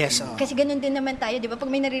hear. Yes. Kasi ganun din naman tayo, diba?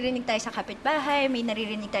 Pag may naririnig tayo sa kapitbahay, may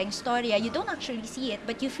naririnig tayong storya, you don't actually see it,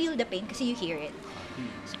 but you feel the pain kasi you hear it.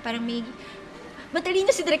 So, parang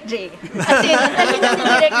matalino si Direct J. As in, matalino si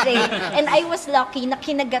Direct J. And I was lucky na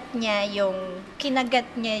kinagat niya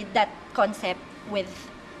that concept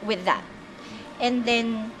with that. And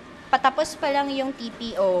then, patapos pa lang yung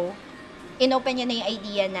TPO, inopen niya na yung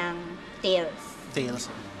idea ng Tales.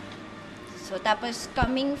 So, tapos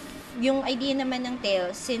yung idea naman ng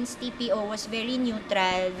Tales, since TPO was very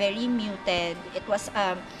neutral, very muted, it was,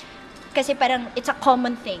 kasi parang, it's a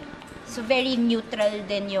common thing. So, very neutral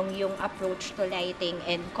din yung approach to lighting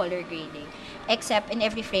and color grading. Except, in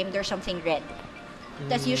every frame, there's something red.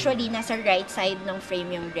 Tapos, usually, nasa right side ng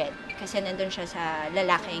frame yung red. Kasi nandun siya sa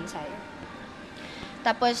lalaking side.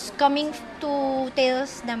 Tapos, coming to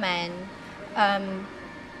Tales naman,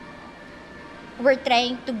 we're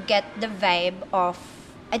trying to get the vibe of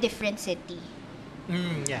a different city.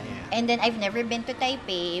 And then, I've never been to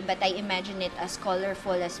Taipei, but I imagine it as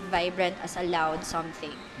colorful, as vibrant, as a loud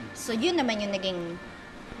something. So, yun naman yung naging,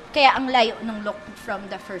 kaya ang layo ng look from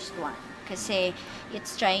the first one. Kasi,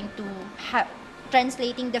 it's trying to,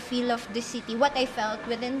 translating the feel of the city, what I felt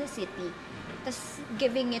within the city, tas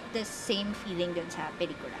giving it the same feeling dun sa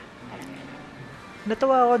pelikula.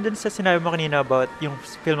 Natawa ako dun sa sinabi mo kanina about yung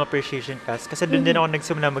film appreciation class kasi dun din ako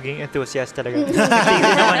nagsimula maging enthusiast talaga. Nag-take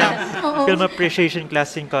din ako ng film appreciation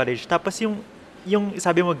class in college. Tapos yung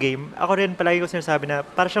sabi mo game, ako rin palagi ko sinasabi na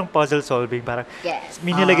parang siyang puzzle solving. Parang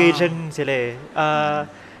may nilagay dyan sila eh.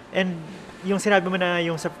 And yung sinabi mo na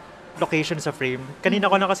yung sa location sa frame, kanina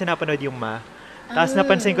ko lang kasi napanood yung Tapos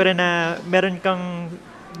napansin ko rin na meron kang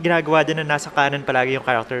ginagawa din na nasa kanan palagi yung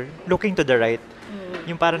character, looking to the right.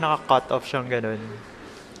 Yung parang naka-cut off siyang ganun.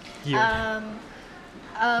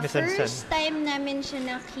 Mise-en-scène. First time namin siya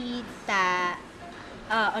nakita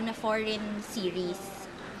on a foreign series.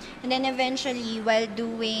 And then eventually, while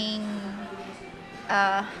doing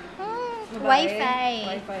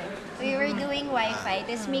Wi-Fi. We were doing Wi-Fi.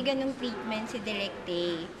 Tapos may ganung treatment si Direk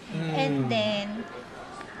Tay. And then,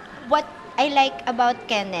 what I like about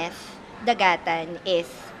Kenneth Dagatan is,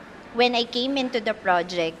 when I came into the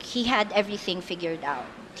project, he had everything figured out.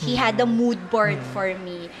 He had a mood board for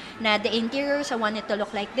me na the interiors, I want it to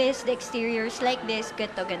look like this, the exteriors like this,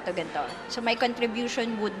 ganito, ganito, ganito. So my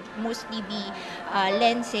contribution would mostly be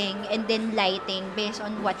lensing and then lighting based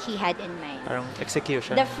on what he had in mind. Parang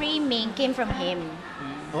execution. The framing came from him.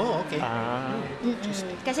 Oh, okay.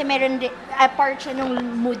 Kasi meron part siya nung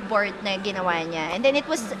mood board na ginawa niya. And then it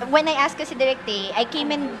was, when I asked kasi Direk Tay, I came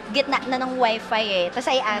in gitna na ng Wi-Fi eh. Tapos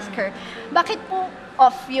I asked her, bakit po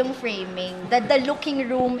off yung framing? The looking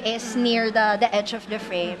room is near the edge of the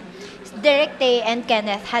frame. Direk Tay and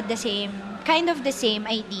Kenneth had the same, kind of the same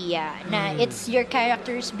idea na it's your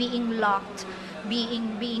characters being locked,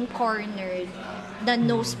 being cornered, na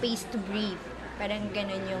no space to breathe. Parang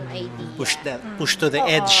ganun yung idea. Push to the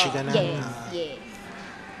edge. Ganun. Yes.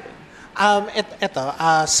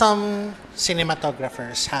 Some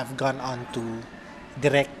cinematographers have gone on to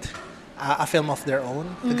direct a film of their own.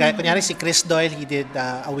 Kaya kunyari si Chris Doyle, he did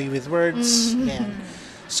Away with Words. Yan.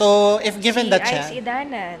 So, if given the chance...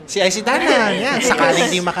 Si IC Danan. Yan. Sakaling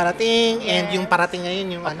di makarating. And yung parating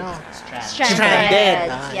ngayon, yung Stranded.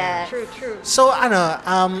 Yeah. True. So,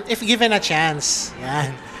 if given a chance,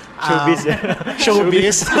 yan. Showbiz.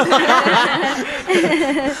 Showbiz.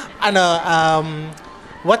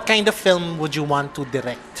 What kind of film would you want to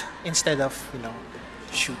direct instead of,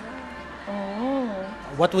 shoot? Oh.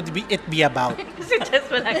 What would it be about? Suggest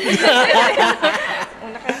mo lang.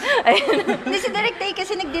 Hindi si Direk Tay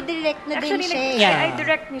kasi nagdi-direct na din Actually, siya. Yeah. I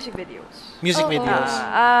direct music videos. Music videos.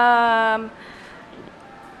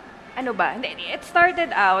 Ano ba? It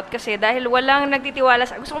started out kasi dahil walang nagtitiwala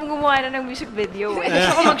sa... Gusto kong gumawa na ng music video.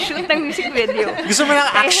 Gusto ko mag-shoot ng music video. Gusto mo ng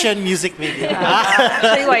action music video?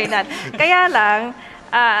 Actually, why not? Kaya lang,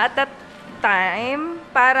 at that time,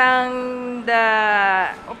 parang the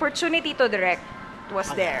opportunity to direct was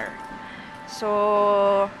there.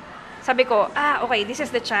 So, sabi ko, okay, this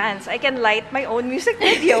is the chance. I can light my own music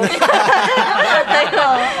video.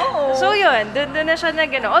 So, yun. Doon na siya na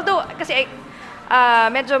gano'n. Although, kasi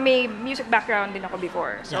medyo may music background din ako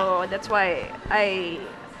before. So, that's why I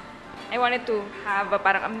wanted to have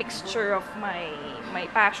parang a mixture of my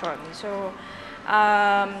passion. So,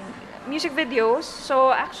 music videos.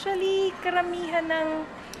 So, actually, karamihan ng...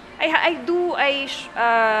 I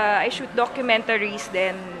shoot documentaries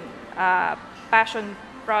then passion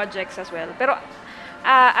projects as well. Pero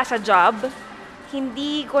as a job,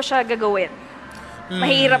 hindi ko siya gagawin.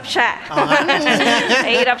 Mahirap siya.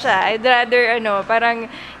 Mahirap siya. I'd rather parang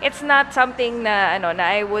it's not something na na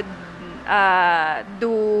I would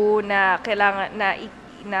do na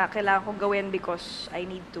kailangan ko gawin because I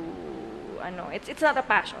need to it's not a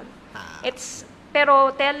passion.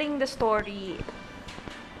 Pero telling the story,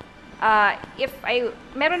 if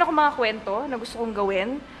meron ako mga kwento na gusto kong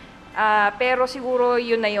gawin, pero siguro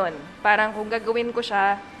yun na yun. Parang kung gagawin ko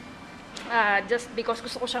siya, just because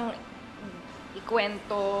gusto ko siyang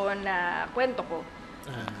ikwento na kwento ko.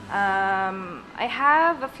 I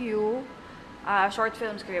have a few short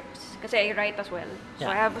film scripts kasi I write as well. So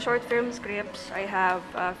I have short film scripts. I have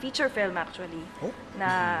feature film actually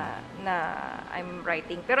na I'm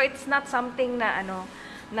writing. Pero it's not something na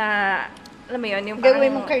na alam mo yun, yung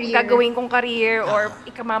gagawin kong career or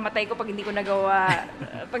ikamamatay ko pag hindi ko nagawa.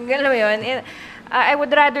 Pag alam mo yun, I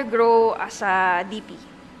would rather grow as a DP.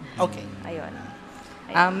 Okay. Ayun.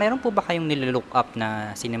 Meron po ba kayong nililook up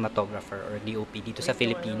na cinematographer or DOP dito sa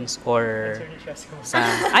Philippines or sa...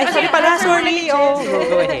 Ay, sorry pala, sorry!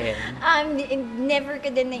 Go ahead. Never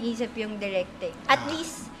ko din naisip yung directing. At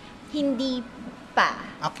least, hindi pa.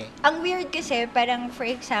 Okay. Ang weird kasi, parang for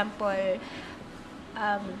example,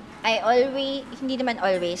 hindi naman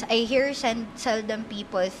always, I hear seldom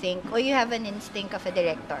people think, you have an instinct of a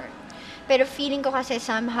director. Pero feeling ko kasi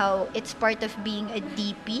somehow, it's part of being a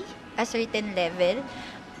DP, a certain level,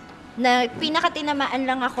 na pinakatinamaan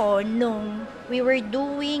lang ako nung we were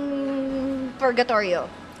doing Purgatorio.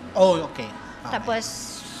 Oh, okay. Tapos,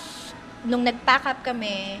 nung nag-pack up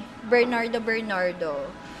kami, Bernardo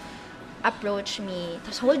approached me,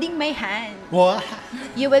 tapos holding my hand. Wow.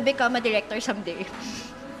 You will become a director someday.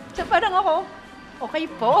 So parang ako, Okay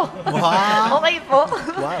po. Wow. Okay po.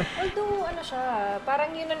 Wow. Although, ano siya,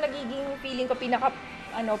 parang yun ang nagiging feeling ko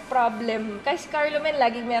problem. Kasi si Carlo Men,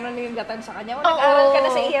 laging meron yung gatan sa kanya. O, nag-aral ka na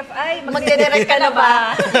sa AFI, Magdidirect ka na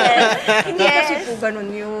ba? Hindi kasi po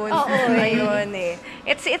ganun yun. Oo, Ayun eh.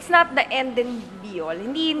 It's not the end and be all.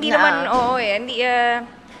 Hindi Na. naman,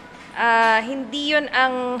 hindi yun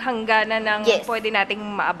ang hangganan ng Yes. pwede nating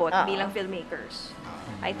maabot Oo. bilang filmmakers.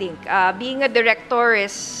 I think. Being a director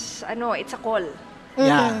is, it's a call.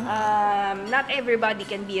 Yeah. Not everybody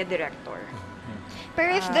can be a director.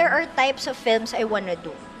 Pero if there are types of films I wanna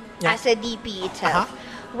do, Yeah. as a DP itself,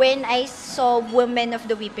 when I saw Women of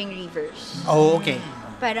the Weeping Rivers, Oh, okay.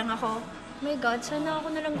 parang ako, my God, sana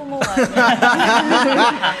ako na lang gumawa.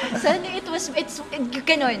 Sana it's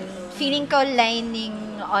ganun. Feeling ko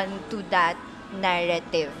lining onto that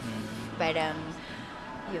narrative. Parang,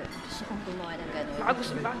 yun, gusto kong gumawa ng ganun.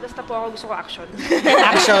 Basta po ako gusto ko action.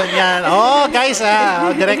 Action yan. Oh, guys,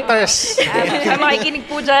 directors. Sa makikinig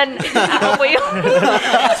po dyan, ako po yun.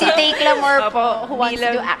 Si Tay Clamor Opo, po, who wants to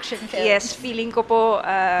bilang- do action films. Yes, feeling ko po,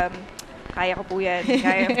 kaya ko po yan.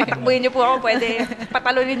 Kaya, patakbuhin niyo po ako, pwede.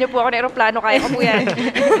 Patalunin niyo po ako ng aeroplano, kaya ko po yan.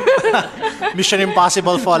 Mission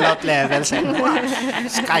Impossible Fallout levels.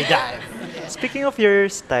 Skydive. Speaking of your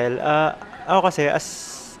style, ako kasi as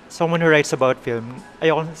someone who writes about film,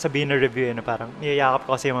 ayoko sabihin na review na parang niyayakap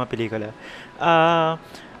ko kasi yung mga pelikula.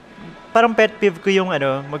 Parang pet peeve ko yung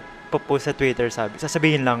magpo-post sa Twitter,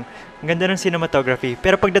 sasabihin lang, ang ganda ng cinematography.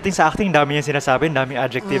 Pero pagdating sa acting, dami niyang sinasabi, dami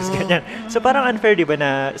adjectives, ganyan. So parang unfair, di ba,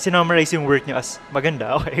 na sinummarize yung work niyo as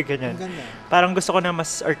maganda, okay, ganyan. Maganda. Parang gusto ko na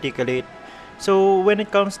mas articulate. So when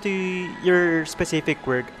it comes to your specific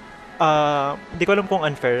work, di ko alam kung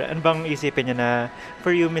unfair. Ano bang isipin niya na, for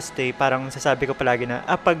you, Miss Tay, parang sasabi ko palagi na,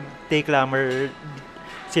 pag Tay Clamor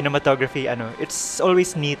cinematography, it's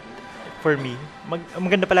always neat for me.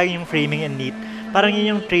 Maganda palagi yung framing and neat. Parang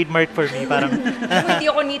yun yung trademark for me. Parang, Hindi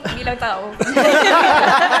ako neat bilang tao.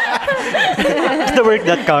 it's the work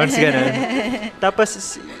that counts, ganun.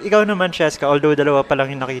 Tapos, ikaw naman, Cheska, although dalawa pa lang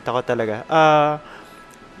yung nakita ko talaga,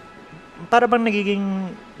 para bang nagiging,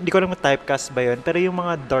 hindi ko alam kung typecast ba yun, pero yung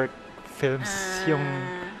mga dark films, yung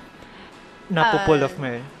napo-pull off mo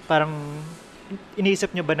eh. Parang,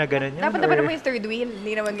 iniisip nyo ba na gano'n yan? Dapat naman naman yung third wheel.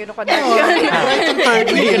 Hindi naman gano'n ka Right and third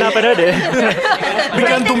Hindi ko napanood eh.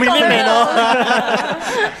 Biglang dumilim eh, no?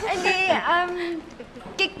 Hindi,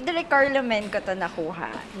 kick the Carlomen ko to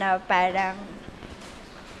nakuha na parang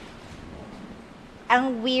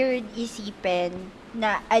ang weird isipin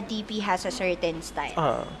na a DP has a certain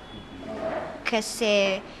style.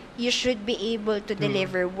 Kasi you should be able to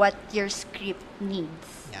deliver what your script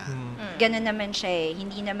needs. Yeah. Ganun naman siya eh.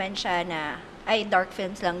 Hindi naman siya na, ay, dark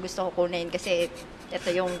films lang gusto ko kunin kasi ito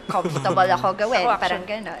yung comfortable ako gawin. Ako, action. Parang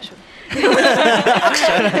gano'n.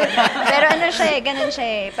 Pero ganun siya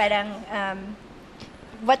eh. Parang,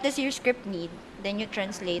 what does your script need? Then you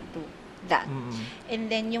translate to that.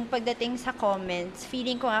 And then yung pagdating sa comments,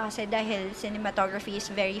 feeling ko nga kasi dahil cinematography is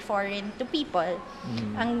very foreign to people,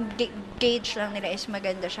 ang gauge lang nila is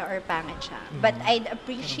maganda siya or pangit siya. But I'd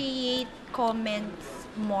appreciate comments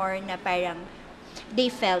more na parang they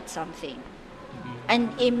felt something.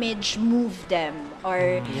 An image moved them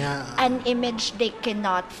or Yeah. an image they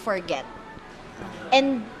cannot forget.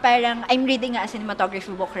 And parang, I'm reading a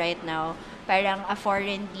cinematography book right now, parang a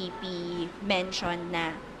foreign DP mentioned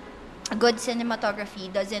na good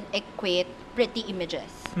cinematography doesn't equate pretty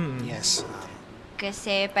images. Yes.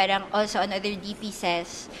 Kasi parang also another DP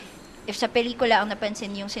says, if sa pelikula ang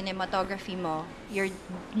napansin yung cinematography mo, you're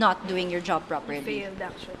not doing your job properly. Failed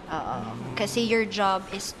action. Oo. Kasi your job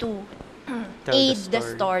is to Tell aid the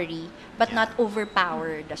story, but not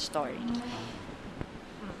overpower the story.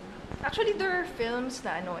 Actually, there are films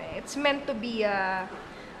na it's meant to be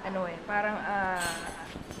parang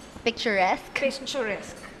Picturesque.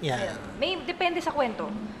 picturesque. Yeah. May depende sa kwento.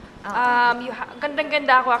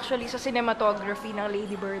 Gandang-ganda ako actually sa cinematography ng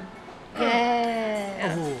Lady Bird.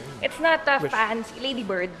 Yes. It's not a fancy Lady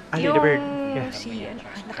Bird. Lady Bird. Yeah.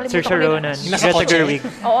 Nakalimutan Saoirse ko rin. Ronan, Nasa Greta kotse. Gerwig,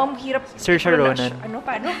 Oo, ang hirap. Saoirse Ronan.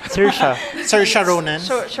 Paano? Saoirse. Saoirse Ronan.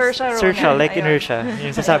 Saoirse Ronan. Saoirse, like Ayun. inertia.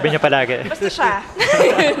 Yung sasabi niya palagi. Basta siya.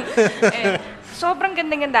 Sobrang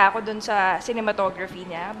ganda-ganda ako dun sa cinematography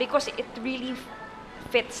niya because it really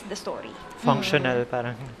fits the story. Functional,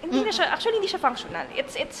 parang. Hindi na siya, actually hindi siya functional.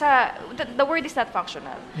 The word is not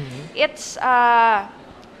functional. It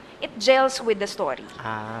gels with the story.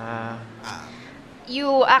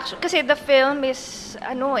 Kasi the film is,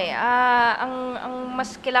 ang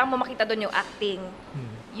mas kailangan mo makita doon yung acting,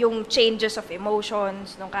 yung changes of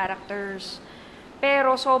emotions ng characters.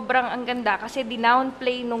 Pero sobrang ang ganda kasi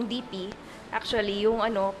dinownplay nung DP, actually, yung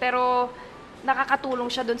pero nakakatulong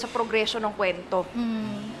siya dun sa progression ng kwento.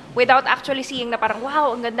 Without actually seeing na parang,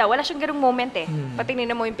 wow, ang ganda. Wala siyang ganung moment eh. Pati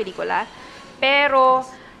nina mo yung pelikula. Pero,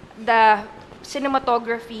 the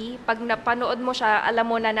cinematography, pag napanood mo siya, alam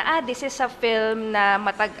mo na this is a film na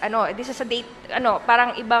this is a date,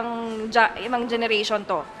 parang ibang generation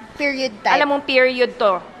to. Period type. Alam mong period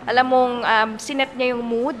to. Alam mong sinet niya yung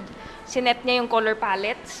mood, sinet niya yung color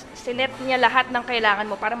palettes, sinet niya lahat ng kailangan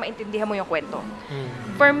mo para maintindihan mo yung kwento.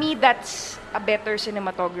 For me, that's a better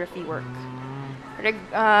cinematography work.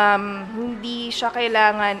 Hindi siya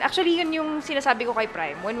kailangan. Actually, yun yung sinasabi ko kay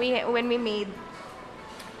Prime when we made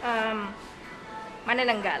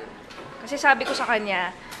Manananggal. Kasi sabi ko sa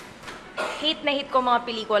kanya, hate ko mga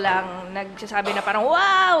pelikulang nagsasabi na parang,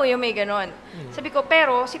 wow, yung may ganon. Sabi ko,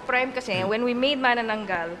 pero si Prime kasi, when we made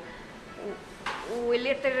Manananggal, we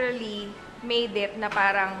literally made it na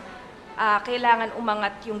parang kailangan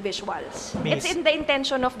umangat yung visuals. It's in the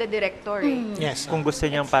intention of the director. Yes. Kung gusto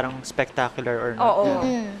niyang parang spectacular or not. Oo.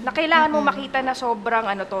 Na kailangan mo makita na sobrang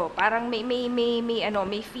parang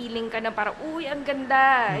may feeling ka na parang, uy, ang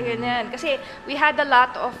ganda. Yan. Kasi we had a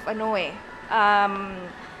lot of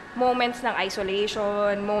moments ng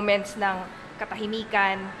isolation, moments ng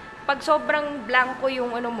katahimikan. Pag sobrang blanco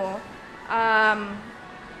yung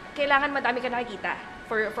kailangan madami ka nakikita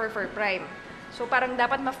for Prime. So parang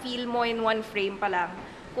dapat ma-feel mo in one frame pa lang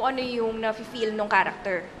kung ano yung na-feel ng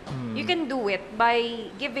character. You can do it by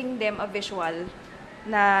giving them a visual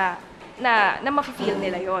na ma-feel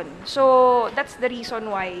nila yon. So that's the reason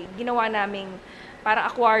why ginawa naming parang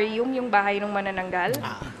aquarium yung bahay ng Manananggal.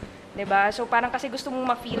 'Di ba? So parang kasi gusto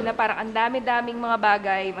mong ma-feel na parang ang dami-daming mga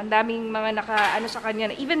bagay, ang daming mga sa kanya.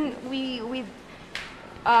 Even we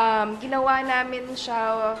ginawa namin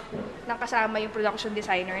siya ng kasama yung production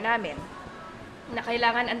designer namin. Na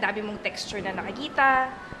kailangan ang dami mong texture na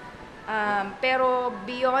nakikita. Pero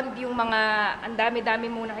beyond yung mga ang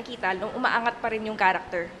dami-dami mong nakikita, umaangat pa rin yung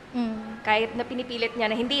character. Kahit na pinipilit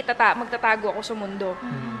niya na hindi magtatago ako sa mundo.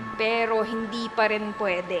 Pero hindi pa rin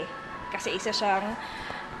pwede. Kasi isa siyang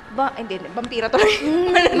vampira to.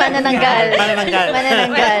 Manananggal,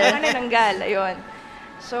 ayun.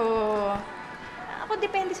 So, ako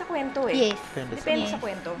depende sa kwento eh. Yes. Depende sa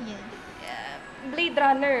kwento. Yes. Blade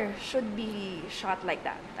Runner should be shot like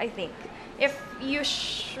that, I think. If you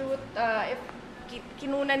shoot, if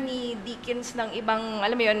kinunan ni Dickens ng ibang,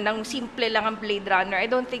 alam mo yun, ng simple lang ang Blade Runner, I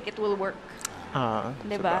don't think it will work.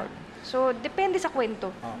 Diba? So, depende sa kwento.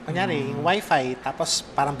 Kunyari, yung Wi-Fi, tapos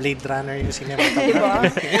parang Blade Runner yung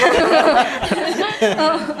cinematography.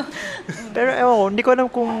 Pero ewan ko, hindi ko alam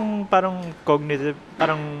kung parang cognitive,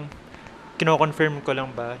 parang kino-confirm ko lang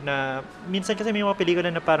ba na minsan kasi may mga pelikula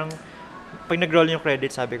na parang pag nag-roll yung credit,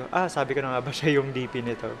 sabi ko na nga ba siya yung DP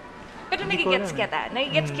nito? Pero nagigets kita.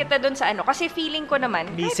 Nagigets kita doon sa Kasi feeling ko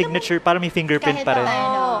naman, May signature, parang may fingerprint Kahit pa rin.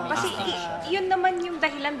 kasi yun naman yung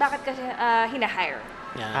dahilan bakit kasi hinahire.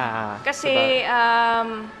 Yeah. Kasi,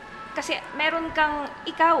 diba? kasi meron kang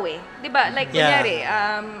ikaw eh. 'Di ba? Like, kunyari,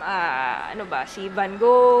 si Van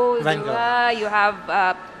Gogh, diba? You have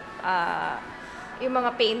yung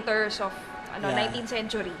mga painters of 19th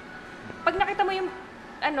century. Pag nakita mo yung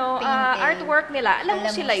artwork nila, alam mo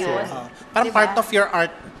sila yun. Parang diba? part of your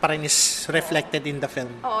art pa rin is reflected in the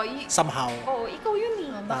film. Somehow. Ikaw yun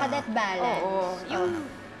eh. Baka that balance. Yung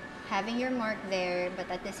having your mark there, but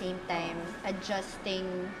at the same time, adjusting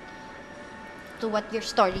to what your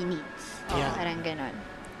story needs. Yeah. Parang ganon.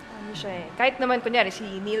 ano siya eh. Kahit naman, kunyari, si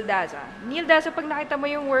Neil Daza. Neil Daza, pag nakita mo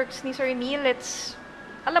yung works ni Sir Neil,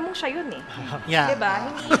 alam mo siya yun eh. Yeah. Diba?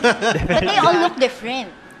 Hindi, But they all look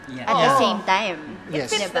different Yeah. at the Oo. same time.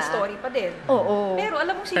 Yes. it fits the Diba? story pa din. Oo. Pero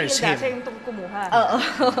alam mo si First Neil Daza him. yung kumuha. Oo.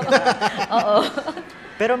 Oo.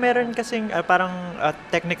 Pero meron kasing parang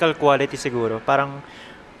technical quality siguro. Parang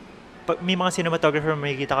may mga cinematographer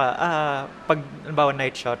makikita ka, pag halimbawa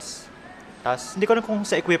night shots, tapos hindi ko alam kung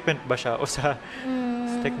sa equipment ba siya o sa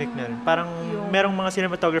technique na rin. Parang merong mga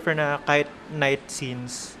cinematographer na kahit night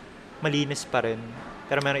scenes, malinis pa rin.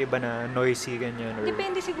 Pero meron iba na noisy, ganyan. Or,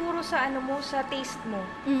 Depende siguro sa sa taste mo.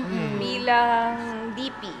 Bilang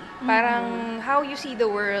DP. Parang how you see the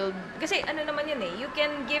world. Kasi naman yan eh. You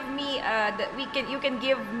can give me you can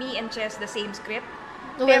give me and Chess the same script.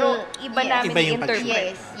 Pero iba yeah. namin Iba yung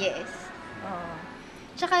i-interpret. Yes. Oo.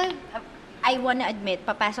 Tsaka, I wanna admit,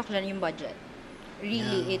 papasok dyan yung budget.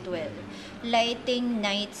 Really, it will. Lighting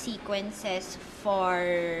night sequences for,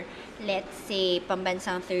 let's say,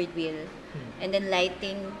 Pambansang Third Wheel. And then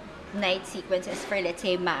lighting night sequences for, let's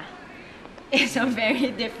say, Ma. is a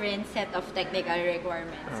very different set of technical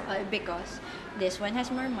requirements. Because this one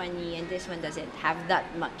has more money and this one doesn't have that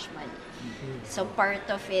much money. So part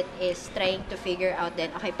of it is trying to figure out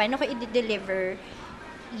then, okay, paano ko i-deliver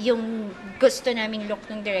yung gusto naming look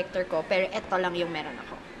ng director ko, pero eto lang yung meron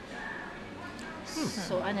ako.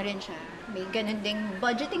 So ano rin siya, may ganun ding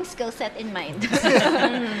budgeting skill set in mind.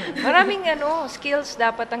 Maraming skills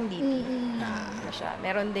dapat ang DP. Siya.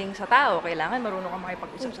 Meron ding sa tao, kailangan marunong kang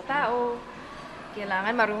makipag-usap sa tao.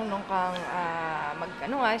 Kailangan marunong kang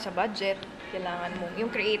sa budget. Kailangan mo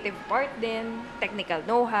yung creative part din, technical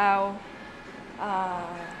know-how.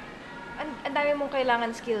 Ang dami mong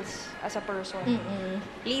kailangan skills as a person.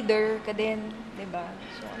 Leader ka din, 'di ba?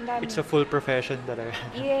 So ang dami. It's a full profession talaga.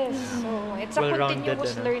 Yes. So it's a Well-rounded,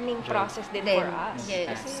 continuous learning job. process din for us.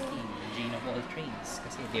 Yes. Kasi Jane of all trades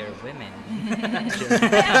kasi they're women.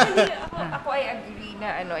 actually, ako I agree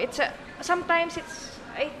na sometimes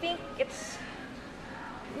I think it's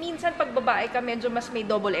minsan pag babae ka medyo mas may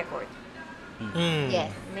double effort.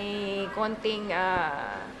 Yes. May konting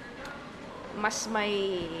mas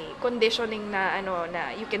may conditioning na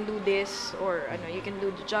na you can do this or you can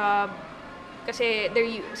do the job kasi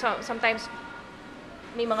sometimes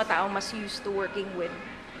may mga taong mas used to working with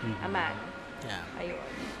a man. Yeah. Ayun.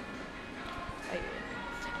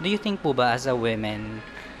 Do you think po ba as a woman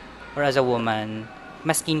or as a woman,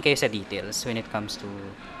 mas keen kayo sa details when it comes to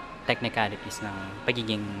technicalities ng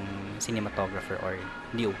pagiging cinematographer or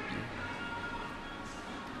DOP?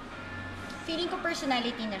 Feeling ko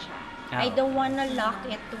personality na siya. Ah, I don't wanna lock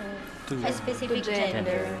it to a To specific gender.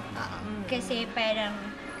 gender. Kasi parang,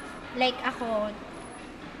 like ako,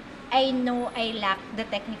 I know I lack the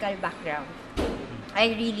technical background.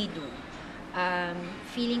 I really do.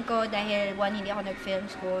 Feeling ko dahil one, hindi ako nag-film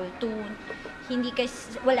school. Two, hindi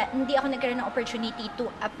ako nagkaroon ng opportunity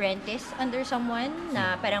to apprentice under someone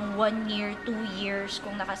na parang 1 year, 2 years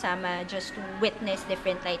kung nakasama just to witness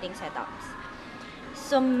different lighting setups.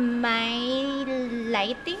 So, my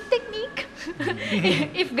lighting technique,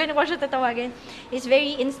 if ganun ko siya tatawagin, is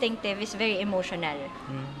very instinctive, is very emotional.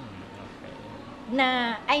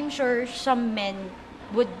 Na I'm sure some men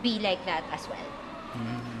would be like that as well.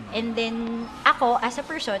 And then, ako, as a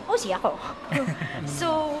person, OC ako.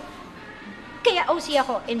 So, kaya OC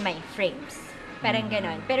ako in my frames. Parang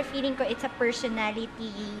ganon. Pero feeling ko it's a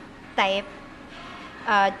personality type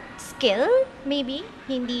skill, maybe.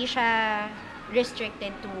 Hindi siya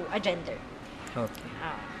restricted to a gender. Okay.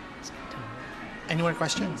 Any more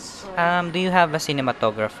questions? Do you have a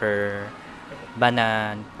cinematographer ba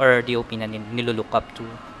na, or DOP na nilulook up to,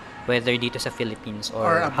 whether dito sa Philippines Or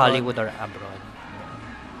or abroad? Hollywood or abroad?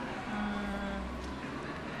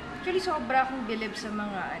 Actually, sobra akong bilib sa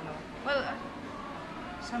mga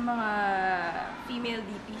sa mga female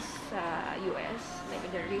DPs sa US, like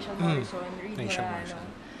the Rachel Morrison, Reed Rachel Morano. Morrison.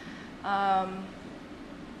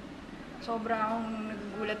 Sobra akong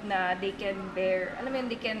nagugulat na they can bear,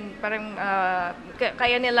 they can parang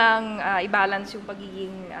kaya nilang i-balance yung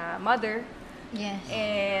pagiging mother Yes.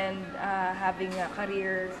 and having a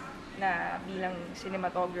career na bilang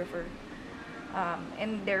cinematographer.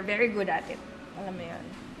 And they're very good at it. Alam mo yun.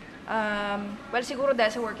 Well, siguro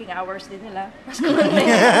dahil sa working hours din nila. Mas kulang na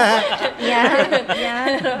yun.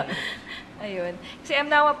 Yeah. Ayun. Kasi I'm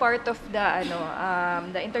now a part of the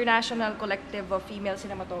the International Collective of Female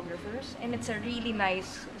Cinematographers, and it's a really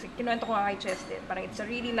nice, kasi kinuwento ko nga kay Chestin, parang it's a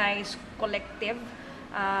really nice collective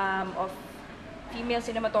of female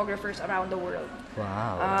cinematographers around the world.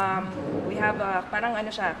 Wow. We have a parang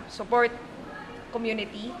support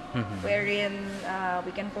community wherein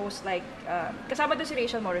we can post like kasama doon si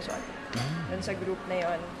Rachel Morrison doon sa group na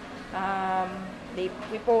yon. They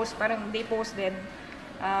post din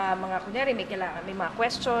mga kunyari may mga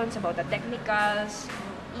questions about the technicals,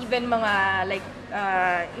 even mga like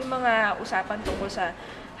yung mga usapan tungkol sa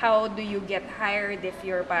how do you get hired if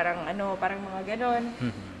you're parang mga ganon.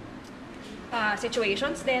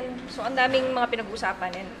 Situations din. So ang daming mga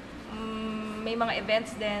pinag-uusapan and may mga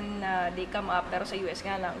events din they come up pero sa US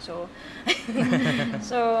nga lang. So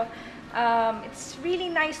it's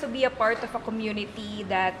really nice to be a part of a community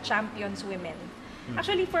that champions women.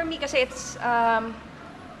 Actually for me kasi it's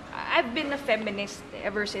I've been a feminist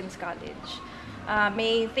ever since college.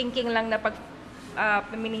 May thinking lang na pag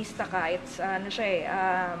feminista ka, it's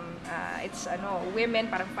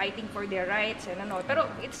women parang fighting for their rights and pero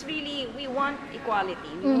it's really we want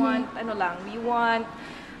equality. We want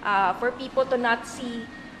for people to not see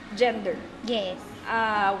gender. Yes.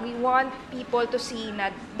 We want people to see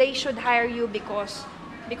that they should hire you because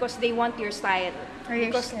they want your style, Or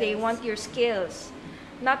your because they skills. want your skills,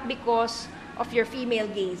 not because of your female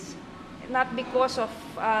gaze. not because of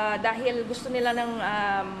dahil gusto nila ng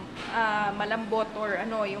malambot or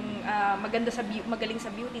yung magaling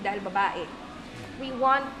sa beauty dahil babae. We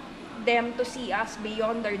want them to see us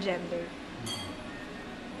beyond their gender.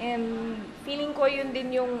 And feeling ko yun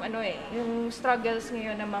din yung yung struggles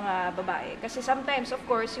ngayon ng mga babae. Kasi sometimes, of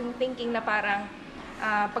course, yung thinking na parang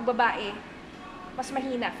pag babae, mas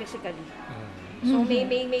mahina physically. So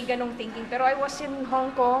may ganong thinking. Pero I was in Hong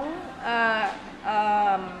Kong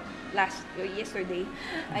yesterday.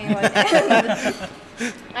 Ayun.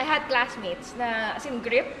 I had classmates na as in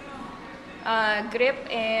Grip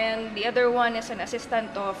and the other one is an assistant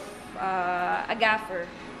of a gaffer.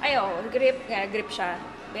 Grip siya.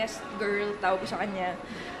 Best girl, tawag ko sa kanya.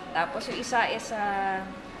 Tapos yung isa is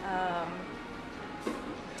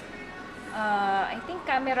I think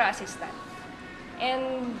camera assistant.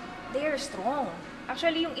 And they are strong.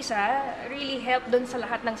 Actually, yung isa really helped dun sa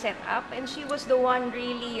lahat ng setup and she was the one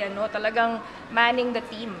really talagang manning the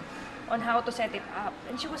team on how to set it up.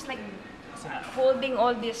 And she was like holding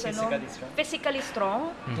all this physically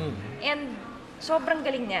strong. And sobrang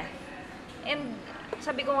galing niya. And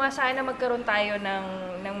sabi ko nga sana magkaroon tayo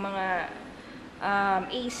ng mga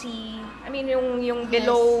AC, I mean yung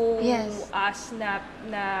below us na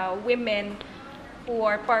women who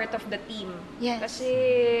are part of the team. Yes. Kasi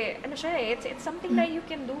it's something that you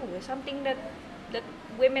can do, something that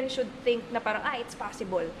women should think na parang it's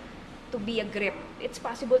possible to be a grip. It's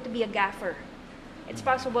possible to be a gaffer. It's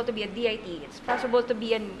possible to be a DIT. It's possible to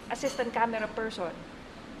be an assistant camera person.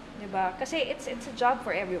 'Di ba? Kasi it's a job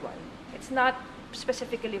for everyone. It's not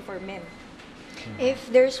specifically for men. If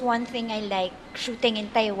there's one thing I like shooting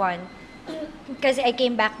in Taiwan, kasi I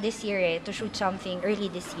came back this year to shoot something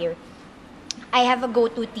early this year. I have a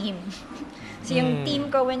go-to team. So yung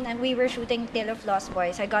team ko when we were shooting Tale of Lost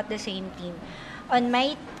Boys, I got the same team. On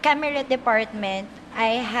my camera department,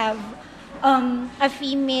 I have a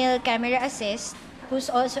female camera assist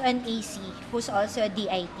who's also an AC, who's also a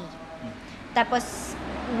DIT. Tapos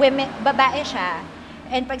babae siya.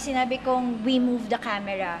 And pag sinabi kong we move the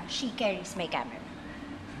camera, she carries my camera.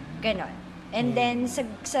 Ganon. And then sa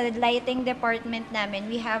lighting department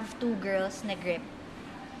namin, we have 2 girls na grip.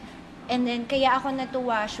 And then kaya ako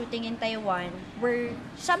natuwa shooting in Taiwan, we're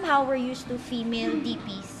used to female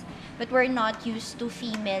DPs, but we're not used to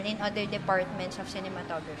female in other departments of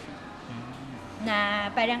cinematography.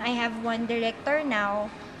 Na parang I have one director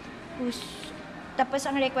now tapos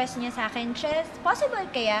ang request niya sa akin, Chess, possible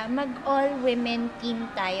kaya mag-all-women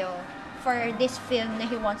team tayo for this film na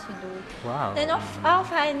he wants to do? Wow. Then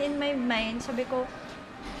offhand in my mind, sabi ko,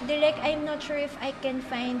 Direk, I'm not sure if I can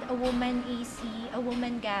find a woman AC, a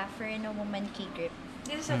woman gaffer, and a woman key grip.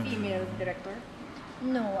 This is a female director?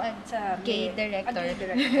 No, a gay director. A gay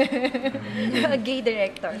director. A gay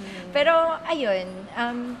director. Pero, ayun,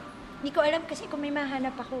 hindi ko alam kasi kung may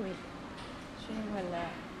mahanap ako eh. Wala.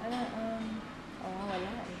 Wala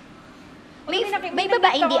eh. May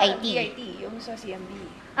babaeng DIT. DIT, yung sa CMB.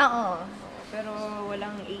 Oo. Pero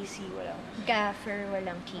walang AC, walang Gaffer,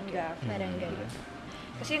 walang key grip. gaffer. Parang gano'n.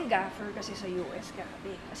 Kasi yung gaffer kasi sa US,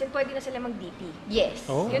 grabe. Kasi pwede na sila mag-DP. Yes.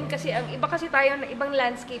 Oh. Yun kasi, iba kasi tayo, ibang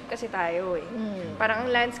landscape kasi tayo eh. Parang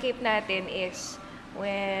ang landscape natin is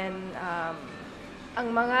when ang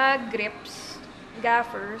mga grips,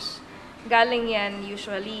 gaffers, galing yan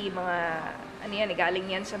usually galing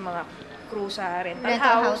yan sa mga crew sa rental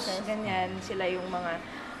house, houses. ganyan, sila yung mga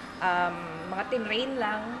tinrain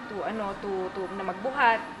lang to na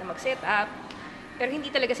magbuhat, na mag-set up. Pero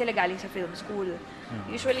hindi talaga sila galing sa film school.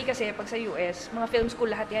 Usually kasi pag sa US, mga film school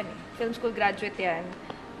lahat yan eh. Film school graduate yan.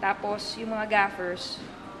 Tapos yung mga gaffers,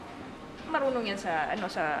 marunong yan sa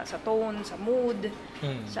tone, sa mood,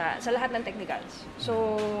 sa lahat ng technicals.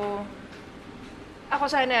 So ako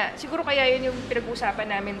sana, siguro kaya yun yung pinag-uusapan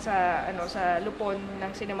namin sa lupon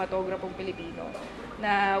ng sinematograpong Pilipino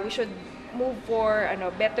na we should move for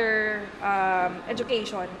better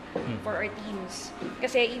education for our teams.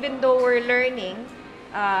 Kasi even though we're learning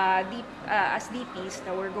as DPs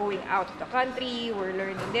na we're going out of the country, we're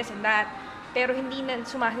learning this and that, pero hindi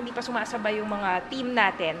pa sumasabay yung mga team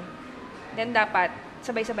natin, then dapat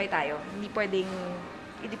sabay-sabay tayo. Hindi pwedeng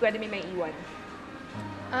may iwan.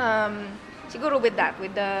 Siguro with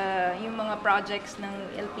yung mga projects ng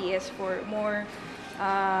LPS for more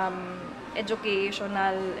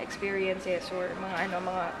educational experiences or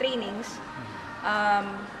mga trainings,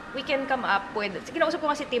 we can come up with, kinausap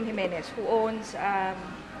ko kasi Tim Jimenez who owns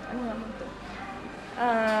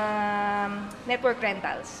Network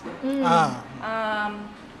Rentals.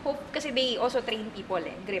 Kasi they also train people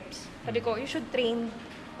grips. Sabi ko, you should train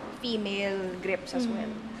female grips as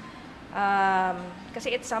well.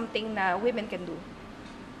 Kasi it's something na women can do.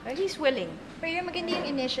 He's willing. Pero maganda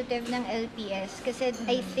yung initiative ng LPS kasi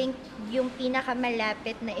I think yung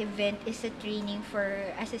pinakamalapit na event is a training for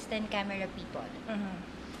assistant camera people.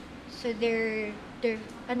 So they're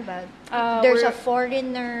ano ba? There's a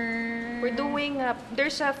foreigner. We're doing,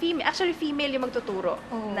 there's a female, actually female yung magtuturo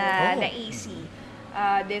na AC.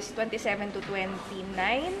 This 27 to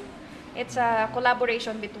 29. It's a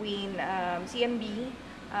collaboration between CMB,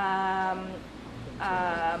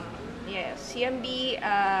 CMB,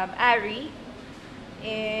 ARI,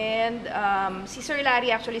 and si Sir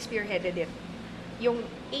Larry actually spearheaded it. Yung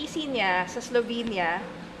AC niya sa Slovenia,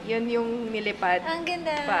 yun yung nilipad Ang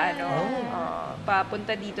ganda.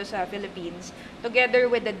 Papunta dito sa Philippines together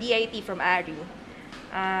with the DIT from ARI.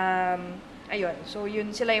 Ayun, so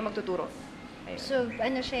yun sila yung magtuturo. Ayun. So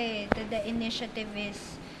ano siya, the initiative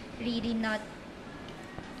is really not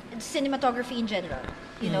cinematography in general.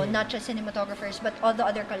 You know, not just cinematographers, but all the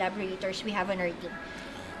other collaborators we have on our team.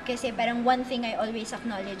 Kasi parang one thing I always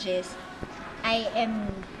acknowledge is, I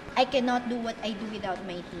cannot do what I do without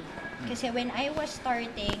my team. Kasi when I was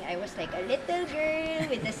starting, I was like a little girl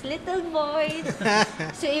with this little voice.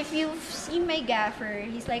 So if you've seen my gaffer,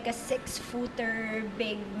 he's like a 6-footer,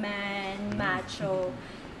 big man, macho.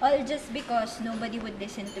 All just because nobody would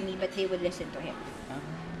listen to me, but they would listen to him.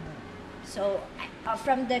 So,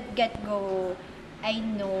 from the get-go, I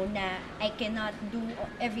know na I cannot do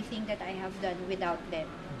everything that I have done without them.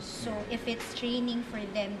 So, if it's training for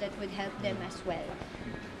them that would help them as well,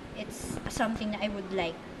 it's something that I would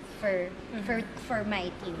like for my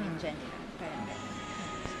team in general. Parang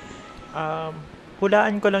ganun.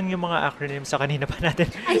 Hulaan ko lang yung mga acronyms sa kanina pa natin.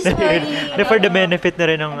 Ay, sorry. For the benefit na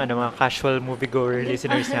rin ng mga casual moviegoer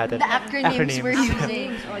listeners natin. The acronyms we're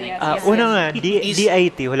using. Oh, yes. Una nga,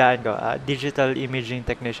 DIT, hulaan ko. Digital Imaging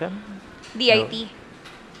Technician? DIT.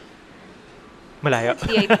 Malayo.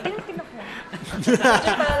 DIT.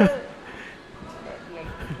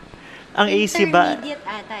 Ang AC ba? Intermediate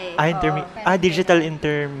ata eh. Intermediate. Digital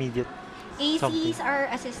Intermediate. ACs are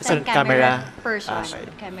assistant Camera. camera person. Okay.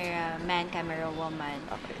 Cameraman, camera woman.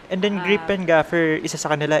 Okay. And then grip and gaffer, isa sa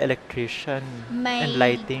kanila electrician and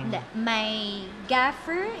lighting. My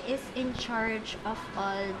gaffer is in charge of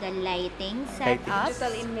all the lighting setups.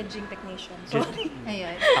 Digital imaging technician.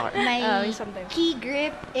 Ayun. Okay. My sometimes. key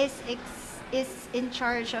grip is in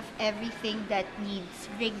charge of everything that needs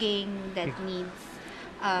rigging, that needs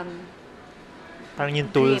Parang yung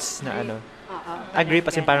tools na grip.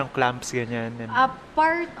 grip as in parang clamps, ganyan. And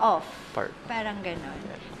Part of. Parang ganon.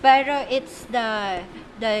 Pero it's the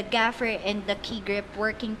gaffer and the key grip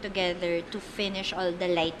working together to finish all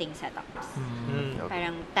the lighting setups. Okay.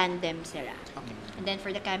 Parang tandem sila. And then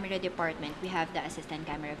for the camera department, we have the assistant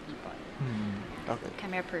camera people. Okay.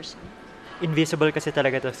 Camera person. Invisible kasi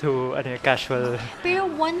talaga to to casual. Pero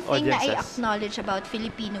one thing na I audiences. acknowledge about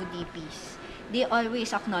Filipino DPs, they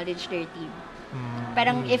always acknowledge their team.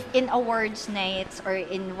 Parang if in awards nights or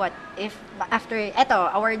in what, if after,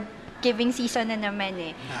 award giving season na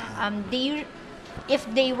naman if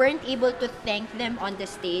they weren't able to thank them on the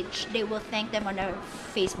stage, they will thank them on a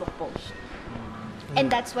Facebook post. And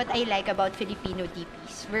that's what I like about Filipino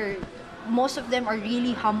DPs, where most of them are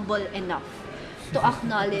really humble enough to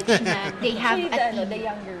acknowledge na they have a team. The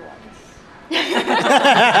younger ones.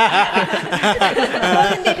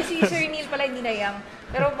 Hindi, kasi si Sir Neil pala hindi na young.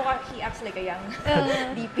 Pero mukha he acts like a young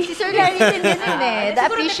DP. Si Sir Larry din ganun siguro eh. The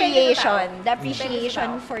depende appreciation. sa tao. The appreciation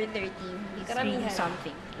Depende sa tao. for their team is really Karamihan.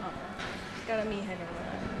 something. Karamihan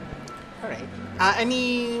naman. Alright.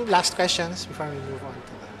 Any last questions before we move on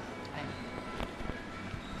to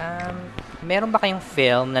Meron ba kayong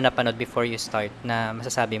film na napanood before you start na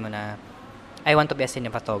masasabi mo na I want to be a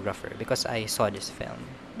cinematographer because I saw this film?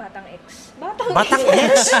 Batang X. Batang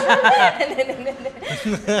X?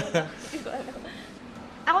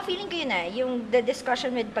 Ako feeling ko yun yung the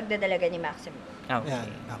discussion with pagdadalaga ni Maxim. Okay. Yeah,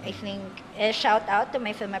 I think, shout out to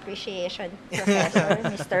my film appreciation professor,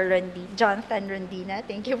 Mr. Jonathan Rondina.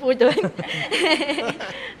 Thank you po doon.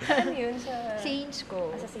 Ano yun sa... Sa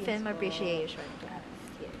Ainsco, Sa Ainsco. film appreciation class.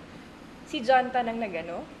 Si Jonathan ang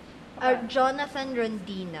nagano? Jonathan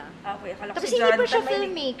Rondina. Okay, akala ko Tapos si hindi pa Jonathan siya may-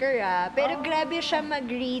 filmmaker pero grabe siya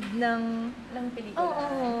mag-read ng... ng pelikula.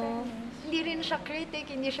 Oo. Hindi rin siya critic,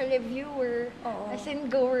 hindi siya reviewer. Oo. As in,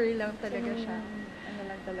 goer lang talaga siya. Ano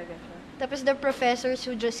lang talaga siya. Tapos the professors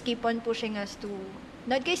who just keep on pushing us to,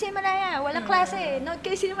 Nod kayo Sinimalaya, walang klase, Nod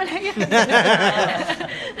kayo Sinimalaya.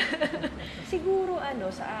 Siguro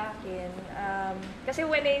sa akin, kasi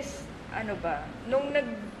when nung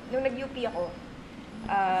nag-UP ako,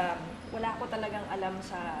 wala ko talagang alam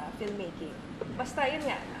sa filmmaking. Basta yun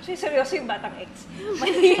nga, actually seryoso yung Batang X.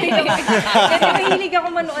 Mahilig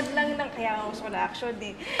ako manood lang ng, kaya ako gusto ko na action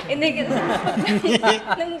eh. Hindi,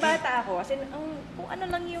 nang bata ako, kasi kung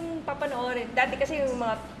ano lang yung papanoorin. Dati kasi yung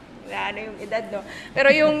mga, yung edad, no?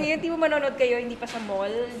 Pero yung tipo manonood kayo, hindi pa sa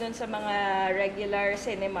mall, doon sa mga regular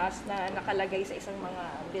cinemas na nakalagay sa isang mga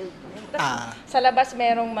building. Tapos sa labas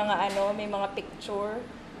merong mga may mga picture.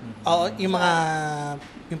 Oo, yung mga,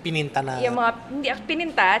 yung pininta na. Yung mga, hindi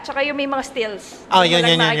pininta, tsaka yung may mga stills. Yun.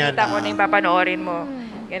 Makikita ko na yung papanoorin mo.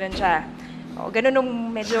 Ganun siya. Ganun nung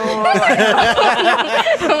medyo,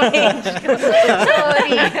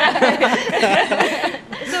 sorry.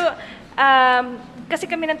 So, kasi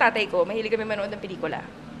kami ng tatay ko, mahilig kami manood ng pelikula.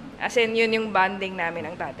 As in, yun yung bonding namin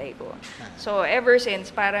ng tatay ko. So, ever since,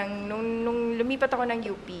 parang nung lumipat ako ng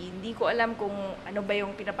UP, hindi ko alam kung ano ba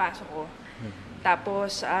yung pinapasok ko.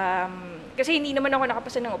 Tapos, kasi hindi naman ako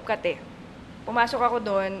nakapasa ng UPCAT eh. Pumasok ako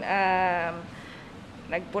doon,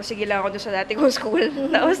 nagpursige lang ako doon sa dati kong school.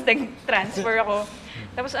 Tapos, nag-transfer ako.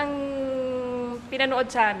 Tapos, ang pinanood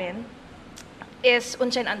sa amin is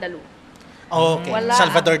Unchen Andalu. Okay. Wala.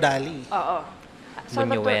 Salvador Dali. Oo.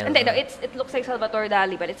 Buñuel. Hindi, no, it looks like Salvador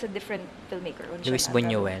Dali, but it's a different filmmaker. Luis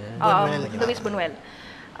Buñuel. Luis Buñuel.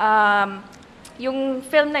 Yung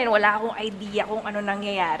film na yun, wala akong idea kung ano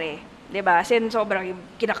nangyayari. 'Di ba? Kasi sobrang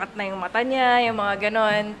kinakat na yung mata niya, yung mga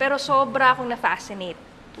ganon. Pero sobra akong na-fascinate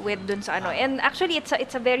with dun sa ano. And actually,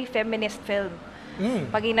 it's a very feminist film.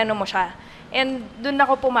 Pag inano mo siya. And dun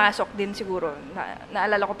ako pumasok din siguro.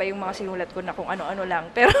 Naalala ko pa yung mga sinulat ko na kung ano-ano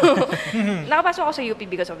lang. Pero nakapasok ako sa UP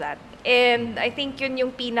because of that. And I think yun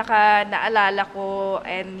yung pinaka naalala ko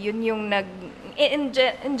and yun yung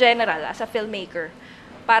in general, as a filmmaker,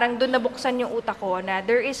 parang doon nabuksan yung utak ko na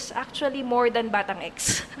there is actually more than Batang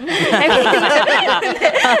X. I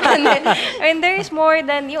mean, there is more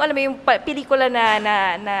than yung alam mo yung pelikula na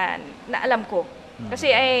alam ko.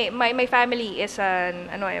 Kasi my family is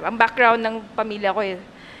ang background ng pamilya ko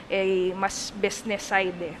mas business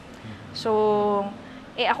side eh. So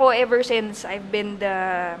ako ever since I've been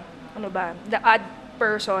the odd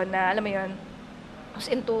person na alam mo yun, who's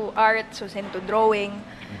into art, who's into drawing.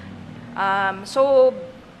 So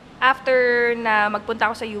after na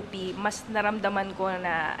magpunta ako sa UP, mas naramdaman ko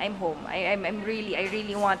na I'm home. I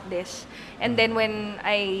really want this. And then when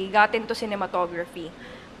I got into cinematography,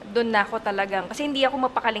 doon na ako talagang, kasi hindi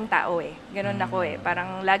ako mapakaling tao eh. Ganun ako eh.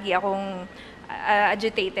 Parang lagi akong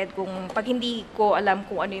agitated kung pag hindi ko alam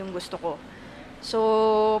kung ano yung gusto ko. So,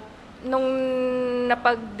 nung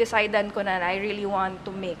napag-decidean ko na I really want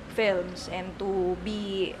to make films and to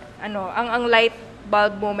be, ang light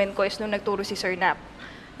bulb moment ko is nung nagturo si Sir Nap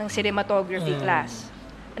ng cinematography class.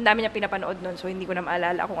 Ang dami niya pinapanood nun, so hindi ko na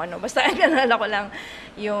maalala kung ano. Basta naalala ko lang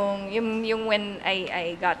yung when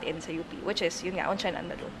I got in sa UP, which is, yun nga, Unchen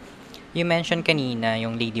Andalu. You mentioned kanina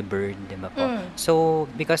yung Lady Bird, di ba po? So,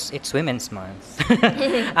 because it's Women's Month,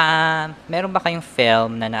 meron ba kayong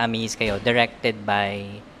film na na-amaze kayo directed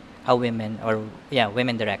by a women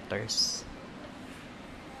women directors?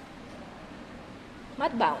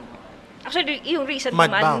 Mudbound. Actually, yung recent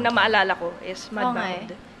Mudbound. naman na maalala ko is Mudbound.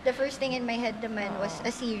 Okay. The first thing in my head naman was a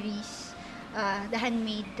series, The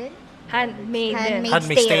Handmaiden. Handmaid's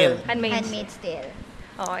Tale. Handmaid's Tale.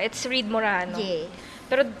 Oh, it's Reed Morano. Yes.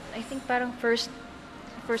 Pero I think parang first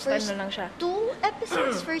ano lang siya. 2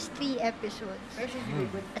 episodes, first 3 episodes.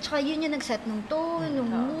 At saka yun yung nag-set nung tone, nung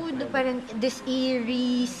mood, parang this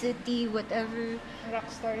eerie city, whatever.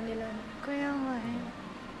 Rockstar nila. Kaya nga eh.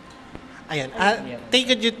 Ayun.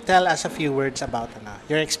 Could you tell us a few words about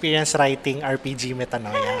your experience writing RPG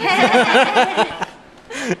Metanoia?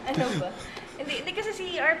 Ano ba? Hindi kasi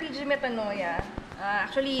si RPG Metanoia,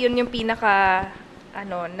 actually yun yung pinaka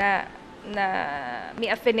na may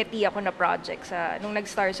affinity ako na project nung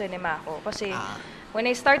nag-Star Cinema ako. Kasi when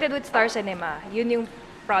I started with Star Cinema, yun yung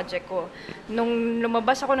project ko. Nung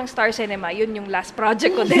lumabas ako ng Star Cinema, yun yung last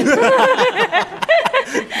project ko din.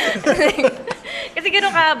 Kasi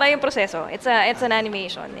gano'n kahaba yung proseso. It's an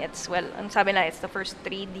animation. Ang sabi na, it's the first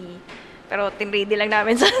 3D. Pero tin-3D lang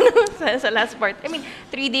namin sa last part. I mean,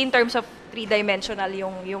 3D in terms of 3-dimensional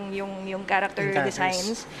yung character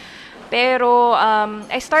designs. Pero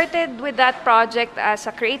I started with that project as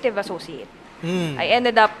a creative associate. I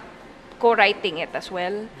ended up co-writing it as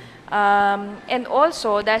well. And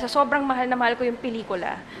also, dahil sa sobrang mahal na mahal ko yung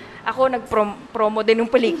pelikula, ako nag-promo din ng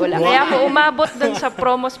pelikula. Kaya ako umabot dun sa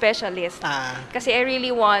promo specialist. Kasi I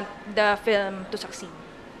really want the film to succeed.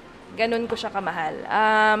 Ganun ko siya kamahal.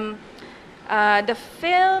 The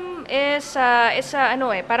film is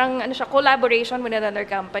parang ano siya, collaboration with another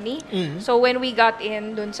company. So when we got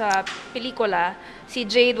in dun sa pelikula, si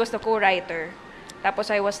Jade was the co-writer.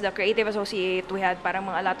 Tapos I was the creative associate. We had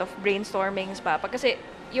parang a lot of brainstormings pa. Kasi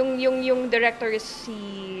yung director is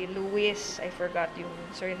si Luis, I forgot yung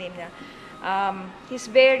surname niya. He's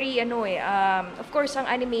very of course ang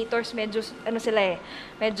animators medyo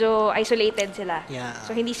medyo isolated sila. Yeah.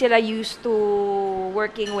 So hindi sila used to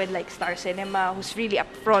working with like Star Cinema who's really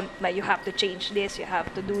upfront na you have to change this, you have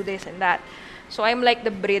to do this and that. So I'm like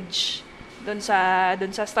the bridge dun sa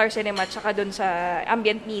Star Cinema at saka dun sa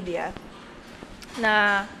Ambient Media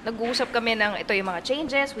na nag-uusap kami ng ito yung mga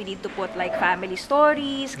changes, we need to put like family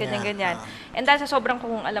stories, ganyan-ganyan. And dahil sa sobrang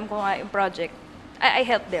kung alam ko nga yung project, I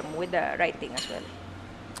help them with the writing as well.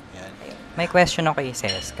 May question ako kay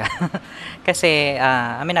Seska. Kasi,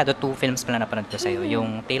 aminado, 2 films pala napanood ko sa'yo.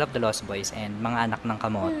 Yung Tale of the Lost Boys and Mga Anak ng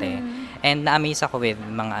Kamote. And na-amaze ako with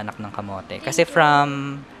Mga Anak ng Kamote. Kasi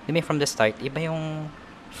from the start, iba yung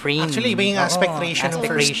frame. Actually, iba yung aspect ratio ng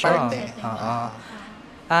first part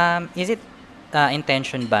Is it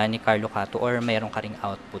intention ba ni Carlo Cato or mayroon ka ring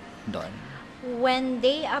output doon? When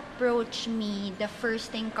they approached me, the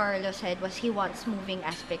first thing Carlo said was he wants moving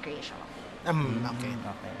aspect ratio. Okay.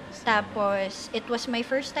 Tapos, it was my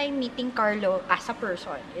first time meeting Carlo as a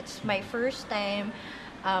person. It's my first time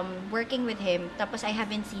working with him. Tapos, I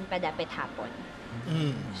haven't seen pa Dapat Hapon.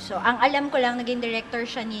 So, ang alam ko lang, naging director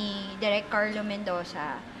siya ni Direk Carlo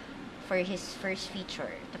Mendoza for his first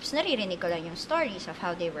feature. Tapos, naririnig ko lang yung stories of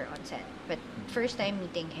how they were on set. But, first time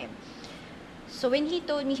meeting him. So, when he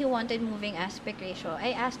told me he wanted moving aspect ratio,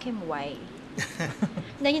 I asked him why.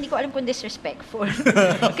 Na hindi ko alam kung disrespectful.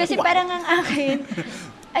 Kasi parang ang akin,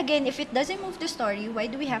 again, if it doesn't move the story, why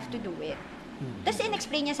do we have to do it? Tapos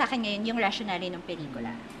in-explain niya sa akin ngayon yung rationale ng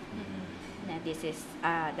pelikula. Na this is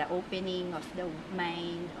the opening of the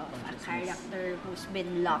mind of a character who's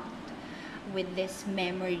been locked with this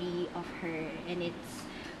memory of her. And it's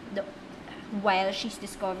while she's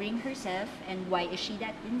discovering herself and why is she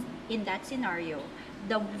that in that scenario,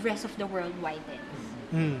 the rest of the world widens.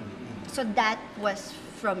 So that was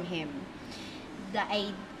from him.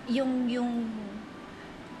 Yung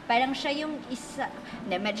parang siya yung isa,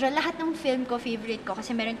 medyo lahat ng film ko favorite ko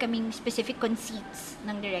kasi meron kaming specific conceits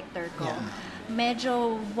ng director ko. Yeah.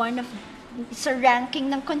 Medyo one of sa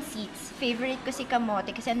ranking ng conceits, favorite ko si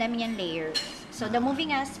Kamote kasi ang dami niyang layers. So the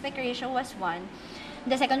moving aspect ratio was one.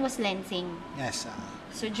 The second was lensing. Yes.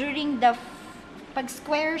 So during the pag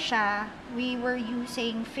square siya, we were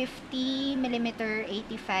using 50mm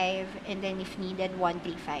 85 and then if needed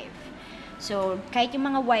 135. So kahit yung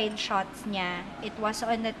mga wide shots niya, it was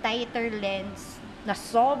on a tighter lens na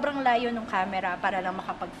sobrang layo ng camera para lang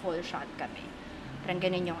makapag full shot kami. Parang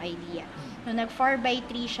ganun yung idea. Nung nag 4x3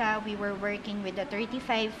 siya, we were working with a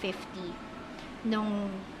 35-50. Nung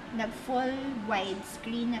nag full wide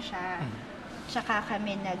screen na siya, tsaka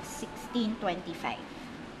kami nag 16-25.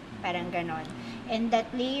 Parang ganon. And that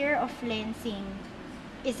layer of lensing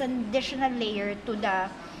is an additional layer to the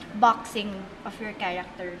boxing of your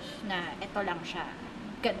characters na ito lang siya.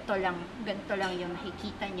 Ganito lang yung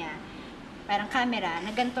nakikita niya. Parang camera,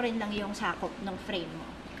 na ganito rin lang yung sakop ng frame mo.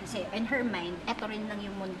 Kasi in her mind, ito rin lang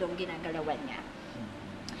yung mundong ginagalawan niya.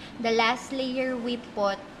 The last layer we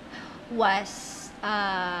put was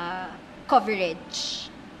coverage.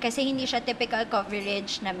 Kasi hindi siya typical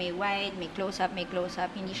coverage na may wide, may close-up,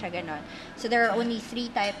 hindi siya ganon. So there are only 3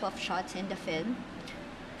 type of shots in the film.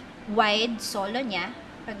 Wide, solo niya,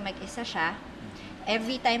 pag mag-isa siya.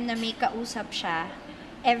 Every time na may kausap siya,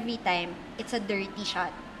 every time, it's a dirty shot.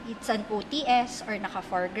 It's an OTS, or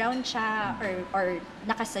naka-foreground siya, or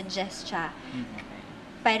naka-suggest siya.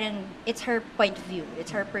 Parang, it's her point of view, it's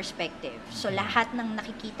her perspective. So lahat ng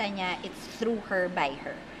nakikita niya, it's through her, by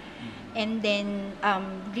her. And then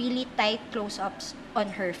really tight close-ups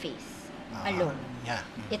on her face alone. Yeah.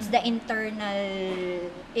 It's the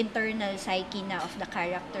internal psyche na of the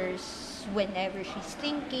characters whenever she's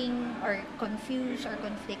thinking or confused or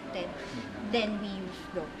conflicted. Then we use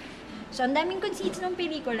those. So, ang daming conceits ng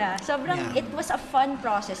pelikula. Sobrang, it was a fun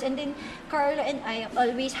process. And then, Carlo and I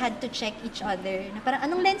always had to check each other. Na parang,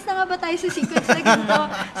 anong lens na nga ba tayo sa sequence na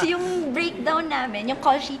ganito? So, yung breakdown namin, yung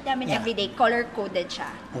call sheet namin everyday, color-coded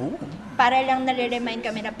siya. Para lang nare-remind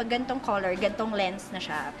kami na pag gantong color, gantong lens na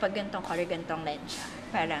siya. Pag gantong color, gantong lens siya.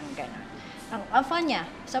 Parang gano'n. Ang fun niya.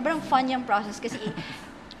 Sobrang fun yung process kasi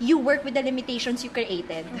you work with the limitations you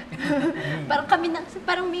created.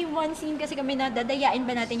 Parang may one scene kasi kami na dadayain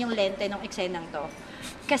ba natin yung lente ng eksenang to.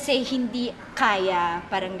 Kasi hindi kaya,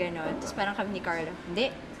 parang gano'n. Tapos parang kami ni Carlo, hindi,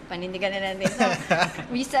 panindigan na natin. So,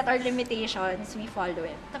 we set our limitations, we follow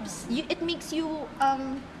it. Tapos, it makes you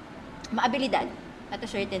maabilidad at a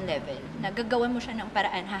certain level. Nagagawan mo siya ng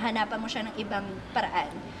paraan, hahanapan mo siya ng ibang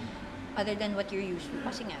paraan other than what you're used to.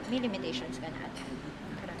 Kasi nga, may limitations ka natin.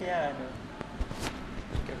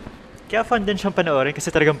 Kaya fun din siyang panoorin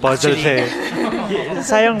kasi talagang puzzle siya eh.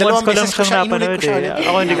 Sayang once Dalawang ko lang beses ko siyang siya, inulit napanood ko siya eh. ulit.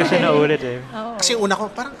 Ako hindi ko siya naulit eh. Oo. Kasi una ko,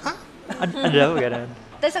 parang, ha? Ano daw, ganun.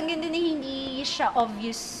 Tapos ang ganda na hindi siya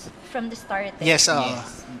obvious from the start. Eh. Yes, oo.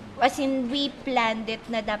 As in, we planned it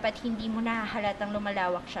na dapat hindi mo nahahalatang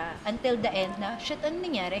lumalawak siya until the end na, shit, ano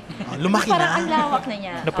nangyari? Lumaki Parang na. ang lawak na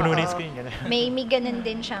niya. Napuno na yung Oo. screen, gano'n. May ganun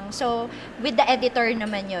din siyang. So, with the editor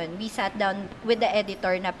naman yun, we sat down with the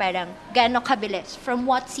editor na parang gaano kabilis. From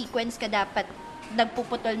what sequence ka dapat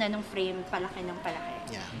nagpuputol na ng frame, palaki ng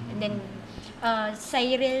palaki. Yeah. And then,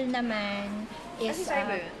 Cyril naman is, Si Sai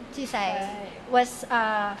ba yun? si Sai, was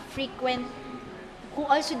frequent, who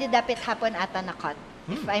also did Dapit Hapon ata na cut,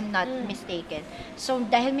 if I'm not mistaken. So,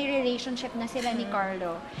 dahil may relationship na sila ni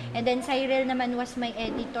Carlo. And then, Cyril naman was my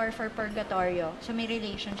editor for Purgatorio. So, may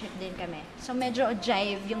relationship din kami. So, medyo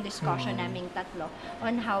jive yung discussion naming tatlo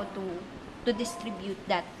on how to distribute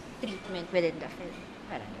that treatment within the film.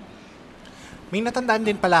 Parang yun. May natandaan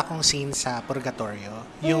din pala akong scene sa Purgatorio.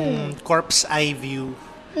 Yung corpse eye view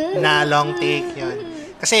na long take. Yun.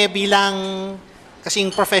 Kasi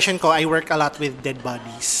yung profession ko, I work a lot with dead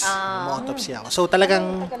bodies. Autopsy ako. So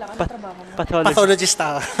talagang Pathologist. pathologist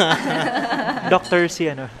ako. Doctor si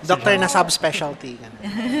ano. Doctor na subspecialty. Ganun.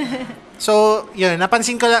 So, yun.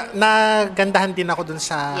 Napansin ko na gandahan din ako dun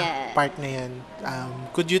sa Yeah. part na yun.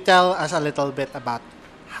 Could you tell us a little bit about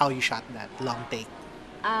how you shot that long take?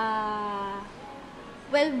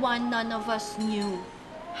 Well, none of us knew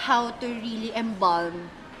how to really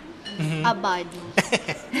embalm a body.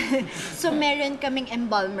 So, meron kaming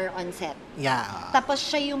embalmer on set. Yeah. Tapos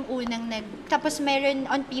siya yung unang tapos meron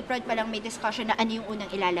on P-Prod pa lang may discussion na ano yung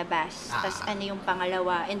unang ilalabas. Tapos ano yung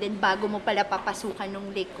pangalawa. And then bago mo pala papasukan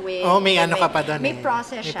ng liquid. Oh, may and then ano ka pa doon may eh.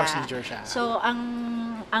 process May siya. procedure siya. So,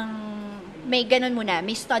 ang may ganun muna.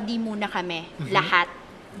 May study muna kami. Lahat.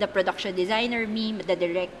 The production designer, me, the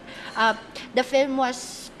direct. The film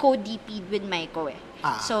was co-DP'd with Maiko eh.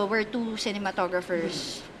 So, we're two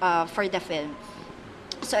cinematographers for the film.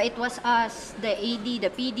 So, it was us, the AD, the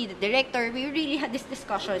PD, the director. We really had this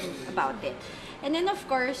discussion about it. And then, of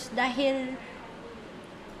course, dahil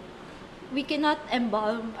we cannot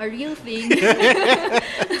embalm a real thing,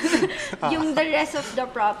 yung the rest of the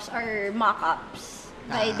props are mock-ups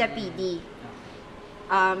by the PD.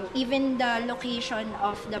 Even the location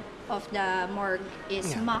of the morgue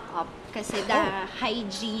is mock-up kasi the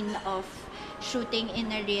hygiene of shooting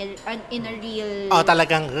in a real Oh,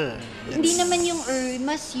 talagang hindi naman yung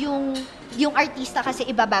mas yung artista kasi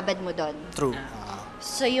ibababad mo doon. true.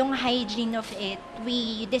 So yung hygiene of it,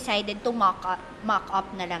 we decided to mock up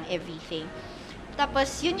na lang everything.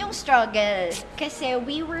 Tapos, yun yung struggle. Kasi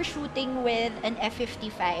we were shooting with an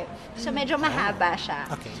F-55. So, medyo mahaba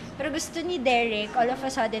siya. Okay. Pero gusto ni Derek, all of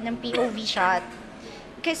a sudden, ng POV shot.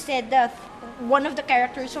 Kasi one of the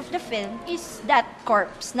characters of the film is that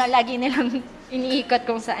corpse na lagi nilang iniikot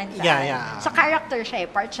kung saan-saan. Yeah. So, character siya eh.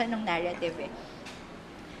 Part siya ng narrative eh.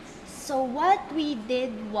 So, what we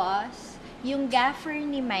did was, yung gaffer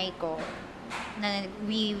ni Maiko, na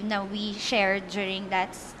we shared during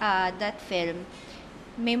that film,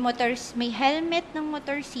 may helmet ng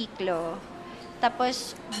motorsiklo,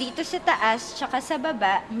 tapos dito sa taas tsaka sa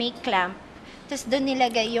baba may clamp, tapos doon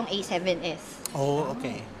nilagay yung A7S. Oh,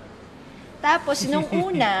 okay. Tapos nung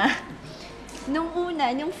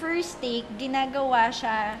first take ginagawa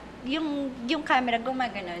siya yung camera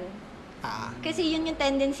gumaganon. Kasi yun yung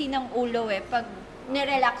tendency ng ulo eh, pag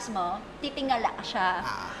nirelax mo titingala siya.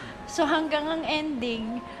 So hanggang ang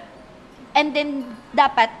ending, and then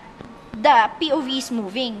dapat the POV is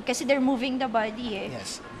moving kasi they're moving the body eh.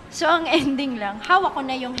 Yes. So ang ending lang, hawak ko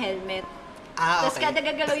na yung helmet. Tapos Okay. kada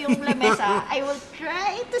gagalaw yung lamesa, I will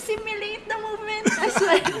try to simulate the movement as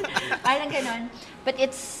well. Parang ganon. But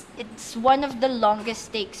it's one of the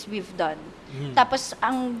longest takes we've done. Tapos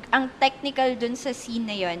ang technical dun sa scene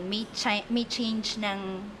na yun, may change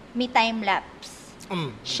may time lapse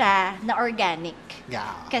siya na organic.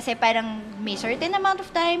 Yeah. Kasi parang may certain amount of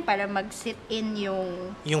time para mag-sit in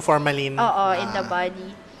Yung formalin. in the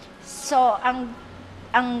body. So, ang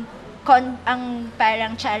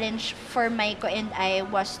parang challenge for Maiko and I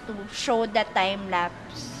was to show the time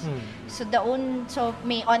lapse. So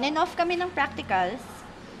may on and off kami ng practicals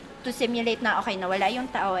to simulate na okay, nawala yung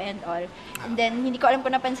tao and all. And then, hindi ko alam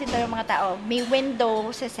kung napansin to yung mga tao, may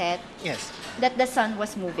window sa set Yes. that the sun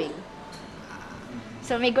was moving.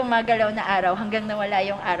 So may gumagalaw na araw hanggang nawala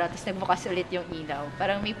yung araw, tapos nagbukas ulit yung ilaw.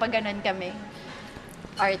 Parang may pagganon kami.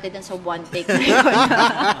 Arte dun sa one take na yun.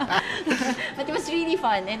 But it was really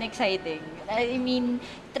fun and exciting. I mean,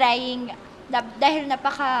 dahil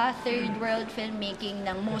napaka third world filmmaking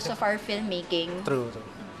ng most of our filmmaking, True.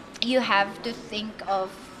 you have to think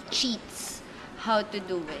of cheats, how to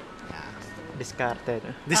do it. Discarded.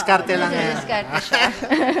 Diskarte lang yan. Diskarte siya.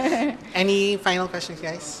 Any final questions,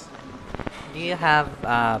 guys? Do you have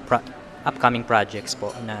upcoming projects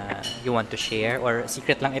po na you want to share or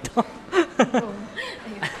secret lang ito?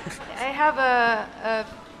 I have a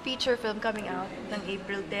feature film coming out ng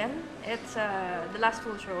April 10. It's The Last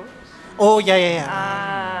Full Show. Oh, yeah.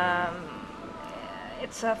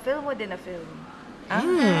 It's a film within a film.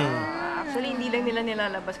 Actually, hindi lang nila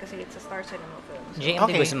nilalabas kasi it's a Star Cinema film. JM De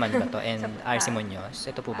Okay. Guzman ba to? And RC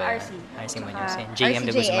Munoz? Ito po ba? RC. RC Munoz and RCJM. JM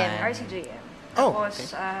De Guzman. RCJM. Oh,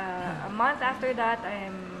 Tapos, a month after that,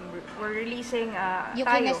 we're releasing Yung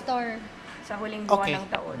Tayo Kinestore. sa huling buwan Okay. ng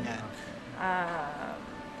taon. Yeah.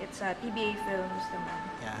 It's TBA Films naman.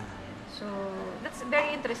 Yeah. So, that's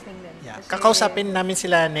very interesting din. Yeah. Kasi- Kakausapin namin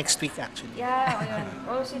sila next week, actually. Yeah, o yun.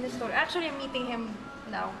 Oh, Sinistore. Actually, I'm meeting him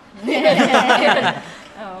now.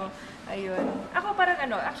 Oo, ayun. Ako parang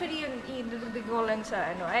actually yun, idudugdig ko lang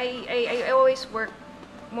sa I always work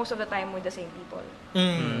most of the time with the same people.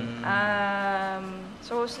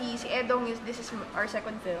 So si Edong this is our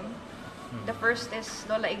second film. The first is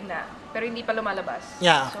Lola Igna, pero hindi pa lumalabas.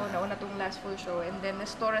 Yeah. So nauna tong Last Full Show, and then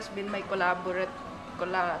Nestor has been my collaborator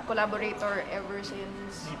ever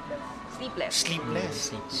since Sleepless.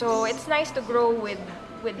 Sleepless. So it's nice to grow with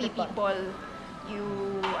the people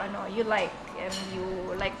you like and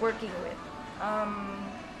you like working with.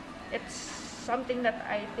 It's something that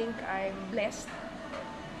I think I'm blessed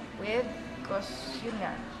with because yun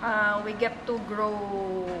nga, we get to grow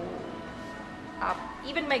up.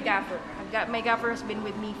 Even my gaffer has been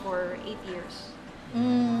with me for 8 years.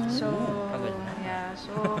 So yeah,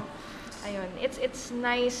 so ayun, it's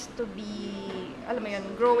nice to be, alam mo yun,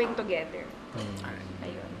 growing together.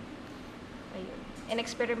 Ayun. And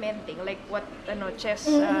experimenting, like what Chess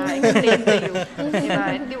explained to you.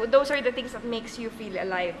 Diba? Those are the things that makes you feel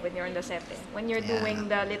alive when you're on the set. When you're doing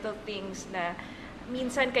the little things na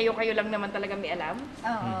minsan kayo lang naman talaga may alam.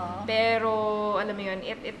 Pero alam mo yun,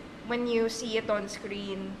 when you see it on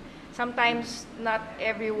screen, sometimes not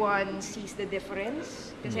everyone sees the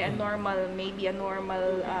difference. Kasi maybe a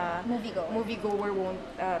normal moviegoer won't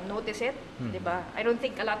notice it. Diba? I don't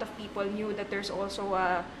think a lot of people knew that there's also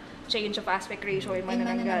a change of aspect ratio in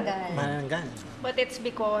Manananggal. Manananggal. But it's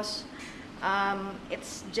because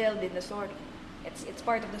it's gelled in the story. It's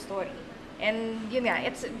part of the story. And yun nga,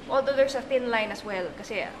 although there's a thin line as well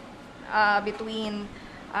kasi between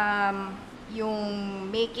yung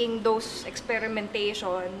making those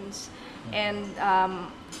experimentations and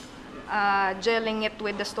gelling it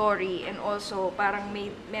with the story, and also parang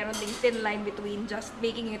meron ding thin line between just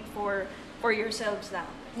making it for yourselves lang.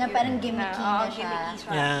 Na parang gimmicky na siya. Gimmicky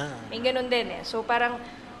siya. Yeah. May ganun din eh. So parang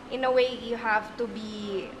in a way you have to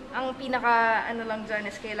be, ang pinaka lang dyan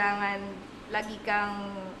is kailangan lagi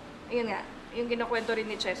kang, yun nga, yung kinukwento rin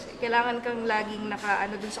ni Chess, kailangan kang laging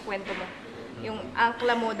dun sa kwento mo. Yung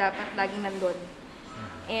angkla mo dapat laging nandun.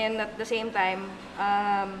 And at the same time,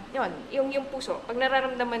 yung puso, pag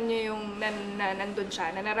nararamdaman nyo yung nandun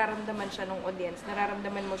siya, nararamdaman siya ng audience,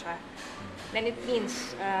 nararamdaman mo siya, then it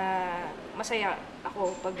means masaya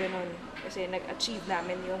ako pag ganun. Kasi nag-achieve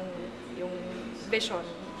namin yung vision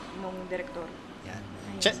ng director. Yeah.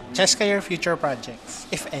 Cheska, your future projects,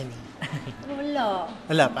 if any.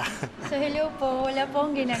 Wala pa. So hello po, wala po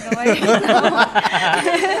akong ginagawa.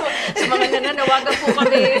 Sa mga nananawagan po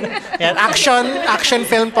kami. Yan, action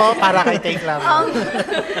film po para kay Take Lang.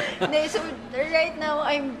 So right now,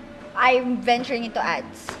 I'm venturing into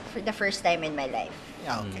ads for the first time in my life.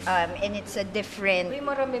 Yeah, okay. And it's a different... Uy,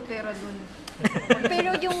 marami pera dun.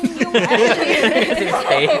 Pero yung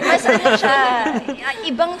mas siya,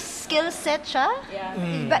 ibang skill set siya.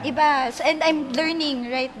 Yeah. Iba. And I'm learning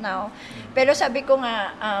right now. Pero sabi ko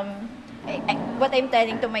nga, what I'm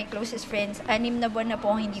telling to my closest friends, 6 na buwan na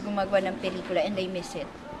po akong hindi gumagawa ng pelikula and I miss it.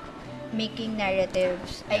 Making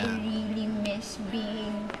narratives. I really miss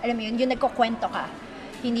being, alam mo yun, yung nagkukwento ka.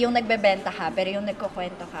 Hindi yung nagbebenta ka, pero yung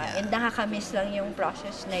nagkukwento ka. And nakakamiss lang yung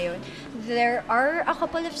process na yun. There are a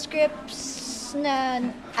couple of scripts na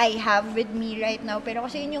I have with me right now, pero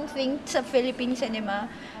kasi yun yung thing sa Philippine cinema,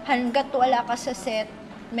 hanggat wala ka sa set,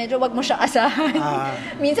 medyo wag mo siya asahan.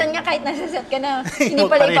 Minsan nga kahit nasa set ka na, hindi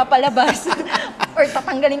pala ipapalabas. Or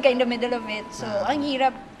tatanggalin ka in the middle of it. So, ang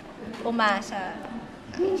hirap umasa.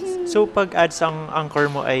 So, pag ads ang anchor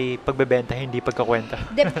mo ay pagbebenta, hindi pagkakwenta.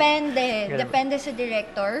 Depende. Ganun. Depende sa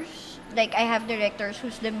directors. Like, I have directors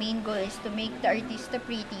whose the main goal is to make the artista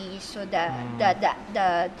pretty so the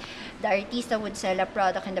artista would sell a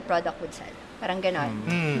product and the product would sell. Parang ganon.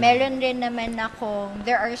 Meron rin naman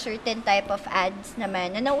there are certain type of ads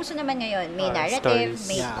naman na nauso naman ngayon. May narrative,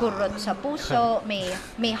 Stories. may Yeah. kurot sa puso,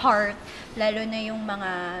 may heart, lalo na yung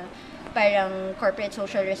mga parang corporate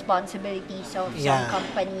social responsibilities of some Yeah.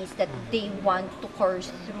 companies that they want to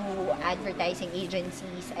course through advertising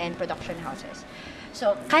agencies and production houses.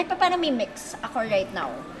 So, kahit pa paano may mix ako right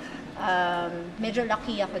now. Medyo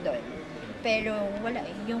lucky ako doon. Pero wala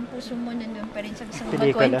eh. Yung puso mo nandun pa rin sa gusto mo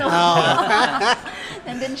Pelikula. magkwento. Oo.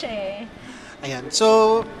 Nandun siya eh. Ayan.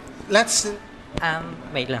 So, let's...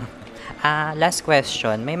 Wait lang. Last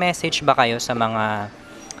question. May message ba kayo sa mga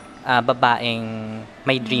babaeng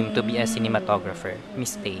may dream to be a cinematographer?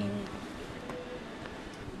 Miss Tay.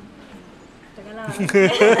 Tagal lang.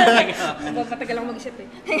 Matagal ako mag-isip eh.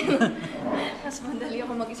 Mas madali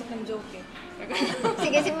ako mag-isip ng joke eh.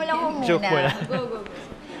 Sige, simulan ko muna. Joke muna. Go.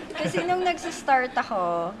 Kasi nung nagsa-start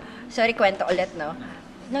ako, sorry, kwento ulit, no?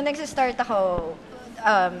 Nung nagsa-start ako,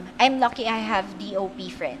 I'm lucky I have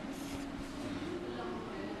DOP friends.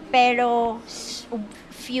 Pero,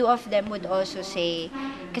 few of them would also say,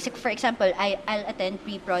 kasi for example, I'll attend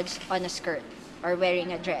pre-prods on a skirt or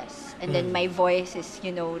wearing a dress. And then my voice is,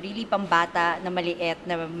 really pambata, na maliit,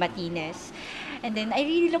 na matinis. And then I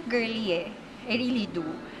really look girly eh. I really do.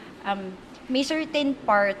 May certain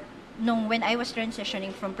part when I was transitioning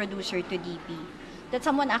from producer to DP, that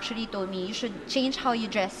someone actually told me, you should change how you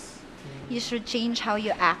dress. You should change how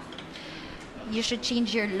you act. You should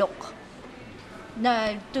change your look.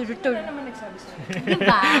 Na Wala naman nagsabi sa akin.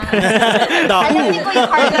 Diba? Alam niyo po yung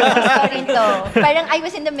Carla story to. Parang I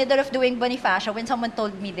was in the middle of doing Bonifacio when someone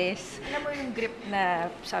told me this. Alam mo yung grip na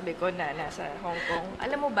sabi ko na nasa Hong Kong?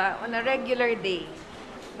 Alam mo ba, on a regular day,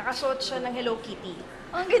 nakasuot siya ng Hello Kitty.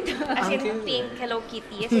 Ang ganda. As in pink Hello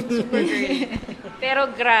Kitty, as in super girly.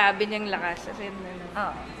 Pero grabe niyang lakas. As in,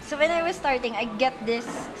 Oh. So when I was starting, I get this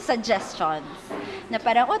suggestions na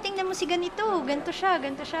parang, tingnan mo si ganito, ganito siya.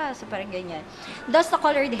 So parang ganyan. Thus the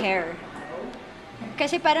colored hair.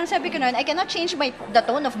 Kasi parang sabi ko noon, I cannot change the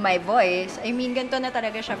tone of my voice. I mean, ganito na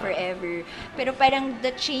talaga siya forever. Pero parang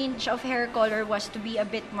the change of hair color was to be a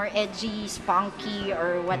bit more edgy, spunky,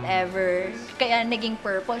 or whatever. Kaya naging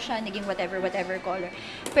purple siya, naging whatever color.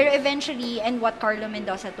 Pero eventually, and what Carlo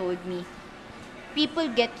Mendoza told me, people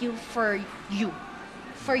get you for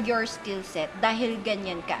your skill set. Dahil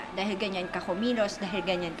ganyan ka kumilos, dahil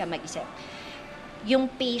ganyan ka mag-isip. Yung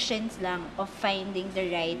patience lang of finding the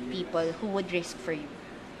right people who would risk for you.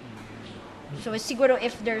 So siguro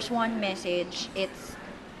if there's one message, it's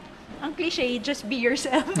ang cliche, just be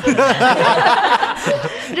yourself.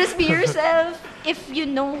 Just be yourself. If you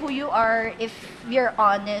know who you are, if you're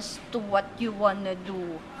honest to what you wanna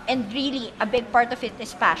do. And really, a big part of it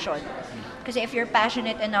is passion. Kasi if you're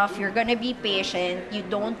passionate enough, you're gonna be patient, you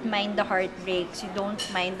don't mind the heartbreaks, you don't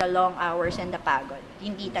mind the long hours and the pagod.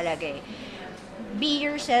 Hindi talaga eh. Be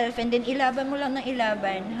yourself and then ilaban mo lang ng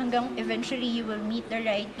ilaban hanggang eventually you will meet the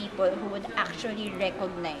right people who would actually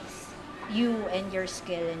recognize you and your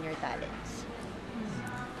skill and your talents.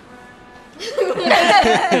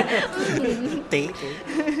 Take.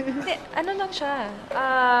 Hindi, ano lang siya.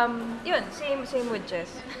 Yun, same with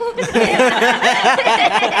Jess.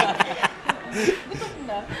 Gutom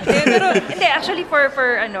na. Pero, hindi, actually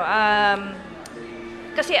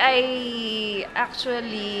kasi I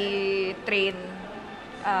actually train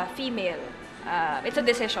female. It's a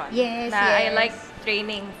decision. Yes, I yes. like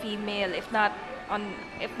training female, if not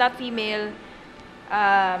female,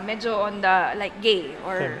 medyo on the like gay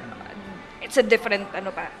or it's a different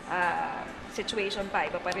situation pa,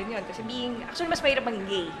 iba pa rin yun. Kasi actually mas mahirap ang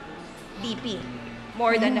gay DP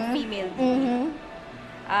more than a female DP.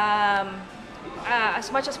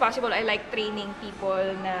 As much as possible, I like training people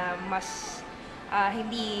na mas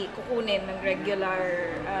hindi kukunin ng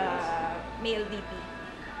regular male DP.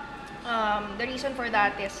 The reason for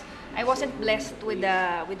that is I wasn't blessed with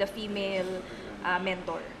a female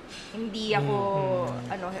mentor. Hindi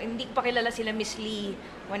hindi ko pa kilala sila Miss Lee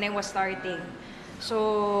when I was starting.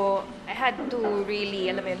 So, I had to really,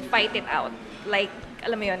 fight it out. Like,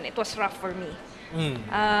 it was rough for me.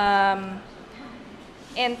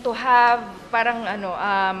 And to have, parang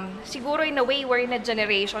siguro in a way, we're in a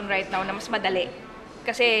generation right now na mas madali.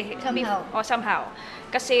 Kasi, somehow.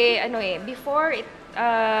 Kasi, before,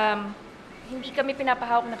 hindi kami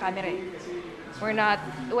pinapahawak ng camera eh.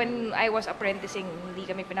 When I was apprenticing, hindi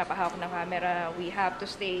kami pinapahawak ng camera. We have to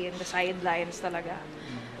stay in the sidelines talaga.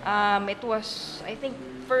 It was, I think,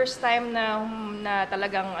 first time na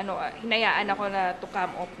talagang hinayaan ako na to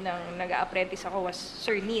come up ng nag-apprentice ako was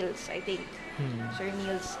Sir Niels, I think. Sir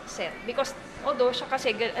Niels set. Because although siya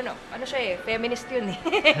kasi, ano siya feminist yun eh.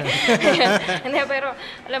 Hindi, pero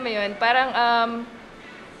alam mo yun, parang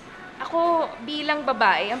ako bilang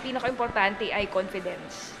babae, ang pinaka-importante ay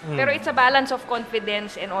confidence. Pero it's a balance of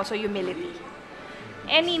confidence and also humility.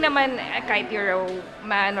 Any naman, kahit you're a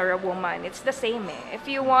man or a woman, it's the same eh. If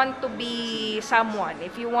you want to be someone,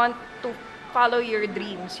 if you want to follow your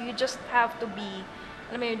dreams, you just have to be,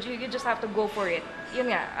 alam mo yun, you just have to go for it. Yun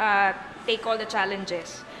nga, take all the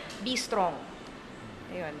challenges. Be strong.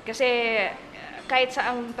 Ayun. Kasi kahit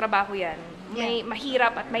saang trabaho yan, may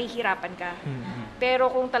mahirap at mahihirapan ka. Pero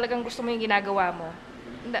kung talagang gusto mo yung ginagawa mo,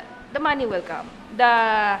 the money will come.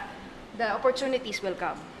 The opportunities will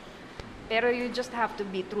come. Pero you just have to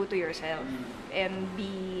be true to yourself and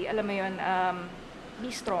be, alam mo yun, be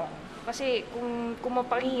strong. Kasi kung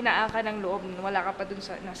mapanghihinaan ka ng loob, wala ka pa dun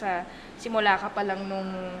nasa simula ka pa lang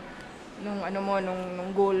nung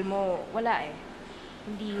goal mo, wala eh.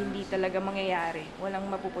 Hindi talaga mangyayari. Walang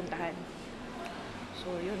mapupuntahan.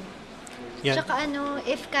 So, yun. Yan. Tsaka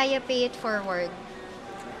if kaya pay it forward.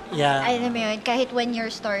 Yeah. Alam mo yun, kahit when you're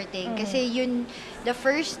starting. Kasi yun, the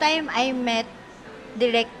first time I met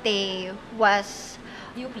Directe was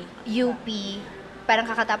UP. Parang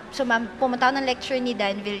pumunta ako ng lecture ni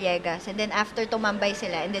Dan Villegas. And then after tumambay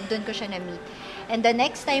sila, and then dun ko siya na-meet. And the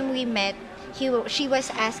next time we met, she was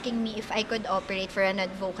asking me if I could operate for an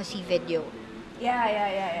advocacy video. Yeah.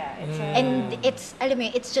 And alam mo,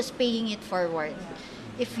 it's just paying it forward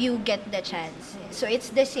if you get the chance. So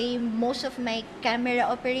it's the same. Most of my camera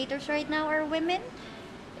operators right now are women,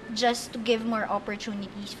 just to give more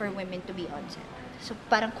opportunities for women to be on set. So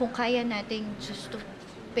parang kung kaya nating just to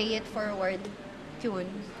pay it forward, yun.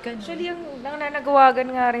 Ganun. Actually, yung nananagawagan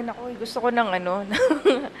nga rin ako. Gusto ko ng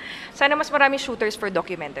sana mas marami shooters for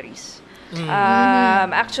documentaries.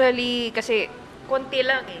 Actually, kasi konti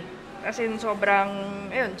lang eh. Kasi sobrang,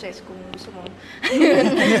 ayun, Chess, kung gusto mo.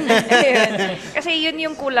 Ayun. Kasi yun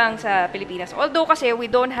yung kulang sa Pilipinas. Although kasi we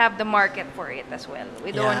don't have the market for it as well.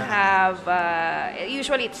 We don't have,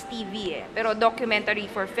 usually it's TV eh. Pero documentary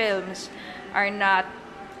for films are not,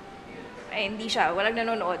 hindi siya, walang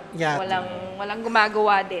nanonood. Yeah. Walang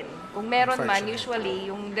gumagawa din. Kung meron For man, sure.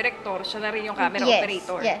 usually, yung director, siya na rin yung camera Yes,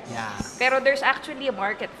 operator. yes. Yeah. Pero there's actually a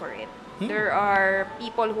market for it. There are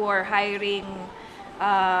people who are hiring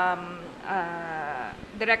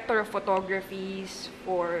director of photographies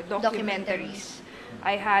for documentaries.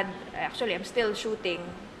 I'm still shooting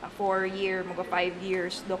a 4-year, 5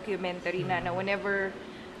 years documentary na whenever,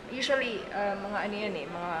 usually,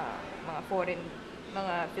 mga foreign,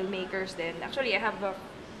 mga filmmakers din. Actually, I have a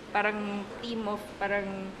parang team of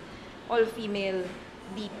all-female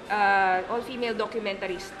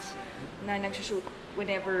documentarists na nagsushoot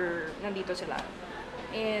whenever nandito sila.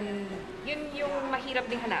 And yun yung mahirap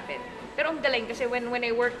ding hanapin. Pero ang galing kasi when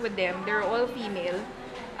I work with them, they're all female,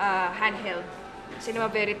 handheld, cinema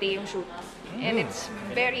verite yung shoot. And it's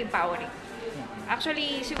very empowering.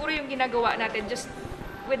 Actually, siguro yung ginagawa natin just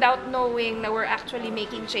without knowing na we're actually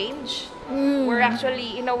making change. We're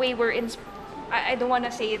actually, in a way, I don't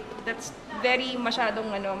wanna say it, that's very masyadong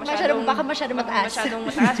Baka masyadong mataas. Masyadong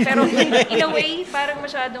mataas. Pero in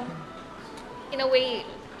a way,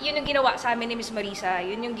 yun yung ginawa sa amin ni Miss Marisa,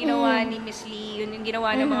 yun yung ginawa ni Miss Lee, yun yung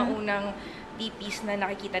ginawa ng mga unang DPs na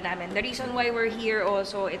nakikita namin. The reason why we're here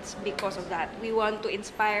also, it's because of that. We want to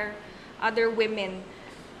inspire other women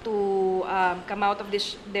to come out of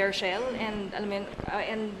their shell and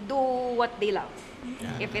and do what they love.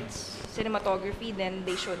 If it's cinematography, then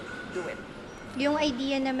they should do it. Yung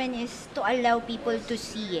idea naman is to allow people to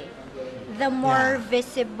see The more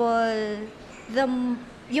visible,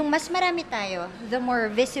 yung mas marami tayo, the more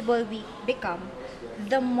visible we become,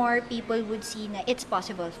 the more people would see na it's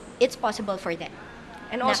possible for them.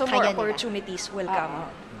 And Na also more kaya nila. opportunities will come.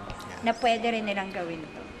 Na pwede rin nilang gawin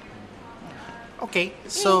ito. Okay,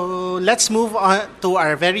 so let's move on to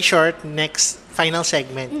our very short next final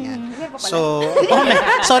segment. Yan. So,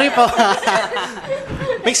 sorry po.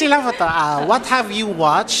 Mixing lang po to. What have you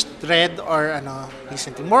watched, read, or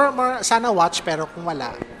recently? More sana watch, pero kung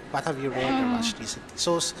wala, what have you read or watched recently?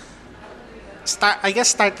 So, start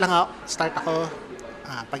ako.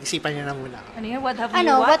 Pag-isipan niyo na muna. Ano yun? What have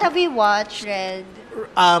What have we watched, read?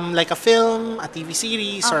 Like a film, a TV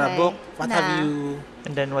series, or a Okay. book. What have you...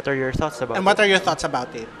 And then, what are your thoughts about And it? what are your thoughts about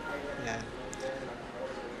it? Yeah.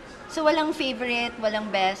 So, walang favorite, walang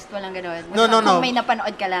best, walang ganun? No. Kung may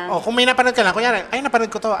napanood ka lang. Kung may napanood ka lang, kunyari, ay, napanood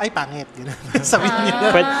ko to, ay, pangit. Ganun. Sabihin niyo.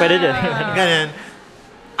 Pwede din. Ganun.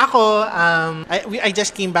 Ako, I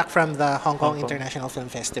just came back from the Hong Kong Hong Kong. International Film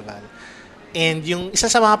Festival. And yung isa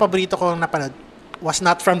sa mga paborito kong napanood was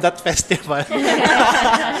not from that festival.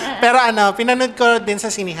 Pero pinanood ko din sa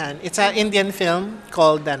sinihan. It's an Indian film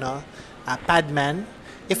called Padman.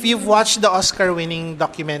 If you've watched the Oscar-winning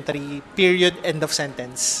documentary Period End of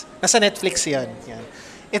Sentence, nasa Netflix yun. Yan.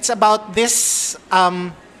 It's about this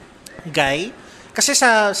guy. Kasi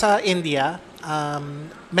sa India,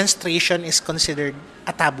 menstruation is considered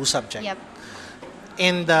a taboo subject. Yep.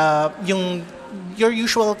 And your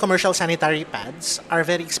usual commercial sanitary pads are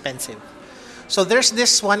very expensive. So there's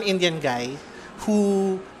this one Indian guy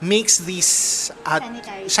who makes these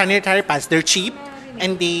sanitary pads. They're cheap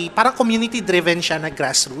and they parang community driven siya na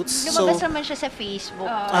grassroots. Lumabas naman siya sa Facebook.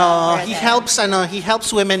 He helps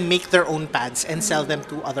women make their own pads and sell them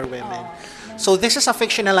to other women. So this is a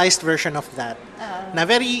fictionalized version of that. Na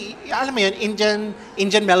very, alam mo yun,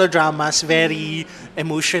 Indian melodramas, very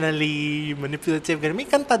emotionally manipulative. May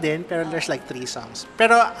kanta din, pero there's like 3 songs.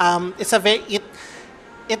 Pero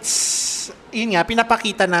yun nga,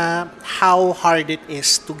 pinapakita na how hard it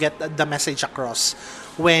is to get the message across.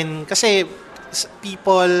 Kasi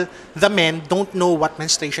people, the men, don't know what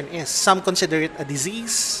menstruation is. Some consider it a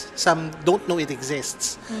disease. Some don't know it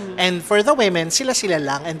exists. And for the women, sila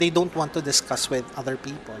lang and they don't want to discuss with other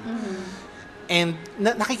people. And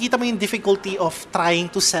nakikita mo yung difficulty of trying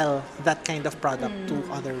to sell that kind of product to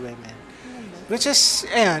other women. Which is,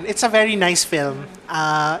 it's a very nice film.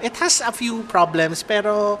 It has a few problems,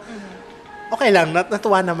 pero okay lang,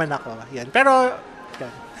 natuwa naman ako. Yan. Pero,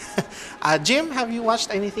 Jim, have you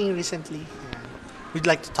watched anything recently we'd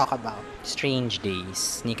like to talk about? Strange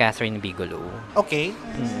Days ni Catherine Bigelow. Okay.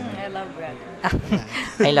 I love Brad.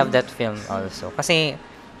 I love that film also. Kasi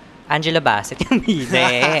Angela Bassett yung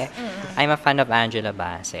bida. I'm a fan of Angela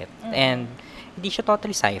Bassett. And hindi siya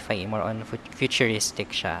totally sci-fi. More on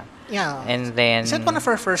futuristic siya. Yeah. And then... Is it one of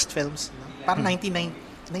her first films? No? Parang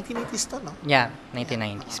 1990s to, no? Yeah,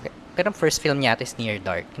 1990s. Pero ang first film niya is Near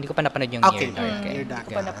Dark. Hindi ko pa napanood yung Okay. Near Dark.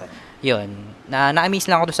 Near Dark. Yun. Na-amaze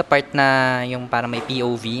lang ako doon sa part na yung parang may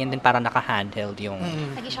POV and then parang naka-handheld yung...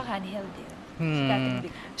 Lagi siya handheld din.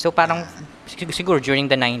 So parang siguro during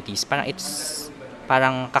the 90s, parang it's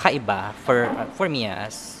parang kakaiba for me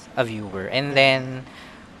as a viewer. And then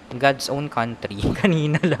God's Own Country,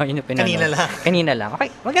 kanina lang yun yung pinanood. Kanina lang. Okay,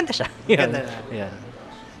 maganda siya. Yun. Maganda lang. Yun.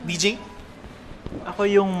 DJ? Ako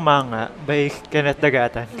yung Manga by Kenneth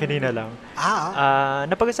Dagatan, kanina lang.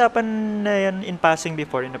 Napag-usapan na yan in passing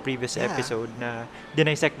before in a previous episode na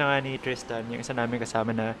dinisect na nga ni Tristan, yung isa namin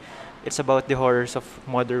kasama na it's about the horrors of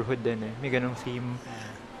motherhood din eh. May ganong theme.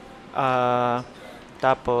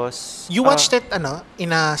 Tapos... You watched it, sa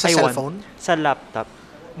iWant. cellphone? Sa laptop.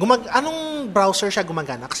 Anong browser siya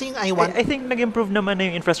gumagana? Kasi yung iWant... I think nag-improve naman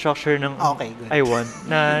na yung infrastructure ng good. iWant.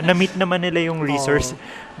 Na-meet naman nila yung resource.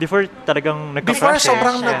 Before talagang Before nagka-crash.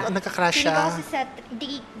 sobrang nagka-crash siya.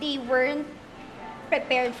 They weren't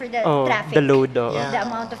prepared for the traffic. The load. The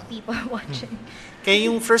amount of people watching. Kaya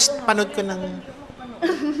yung first panood ko ng...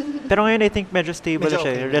 Pero ngayon I think medyo stable Medyo na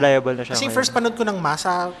siya. okay. Reliable na siya Kasi ngayon. first panood ko ng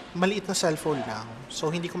masa, maliit na cellphone lang. So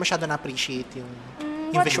hindi ko masyado na-appreciate yung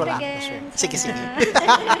visual atmosphere. Sige.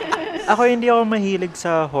 Ako hindi ako mahilig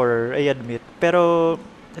sa horror, I admit. Pero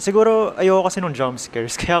siguro ayoko kasi nung jump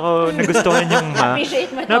scares. Kaya ako nagustuhan yung Na-appreciate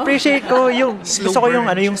mo to? Na-appreciate ko yung gusto ko yung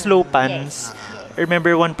burn yung slow pans. I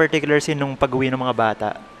remember one particular scene nung pag-uwi ng mga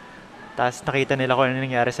bata. Tapos nakita nila kung ano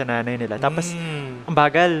nangyari sa nanay nila. Tapos ang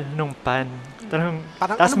bagal nung pan. Parang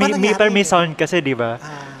Tapos ano ba nangyari? may sound kasi, di ba?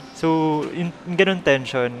 Ah. So, yung ganun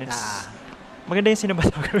tension, it's maganda yung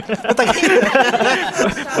cinematography.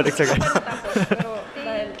 Balik sa ganun.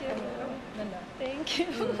 Thank you.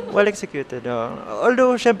 Well executed.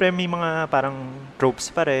 Although, syempre, may mga parang tropes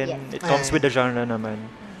pa rin. Yes. It comes with the genre naman.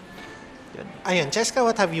 Ayun, Cheska,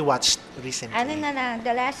 what have you watched recently?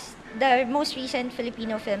 The most recent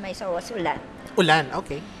Filipino film I saw was Ulan. Ulan,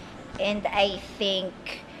 okay. And I think,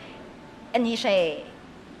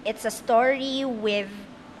 it's a story we've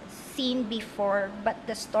seen before, but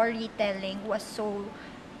the storytelling was so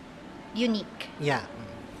unique. Yeah.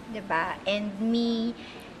 Diba? And me,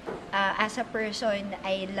 as a person,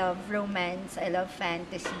 I love romance, I love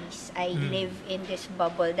fantasies, I live in this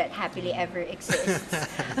bubble that happily ever exists.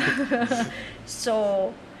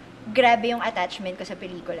 So, grabe yung attachment ko sa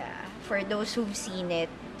pelikula. For those who've seen it,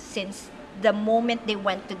 since the moment they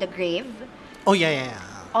went to the grave, Oh, yeah.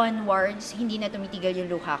 onwards, hindi na tumitigil yung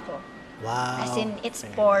luha ko. Wow. As in, it's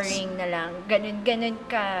Very pouring na lang. Ganun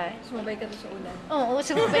ka. Sumabay ka sa ulan. Oo,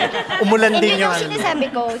 sumabay. Umulan And din yun yung ang sinasabi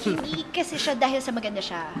ko, hindi kasi siya dahil sa maganda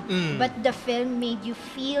siya. Mm. But the film made you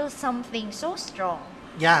feel something so strong.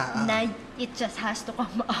 Yeah. na it just has to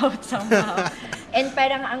come out somehow. And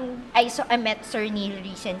parang I met Sir Neil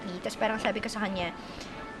recently, tapos parang sabi ko sa kanya,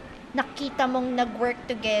 nakita mong nag-work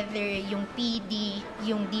together yung PD,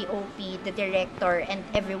 yung DOP, the director, and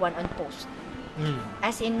everyone on post.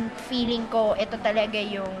 As in, feeling ko, ito talaga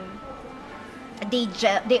yung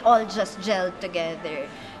they all just gelled together.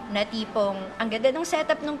 Na tipong, ang ganda ng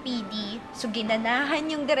setup ng PD, so ginanahan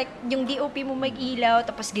yung DOP mo mag-ilaw,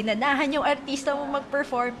 tapos ginanahan yung artista mo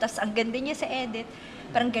mag-perform, tapos ang ganda niya sa edit.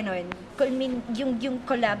 Parang ganon. Yung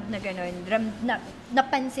collab na ganon,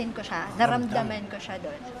 napansin ko siya, naramdaman ko siya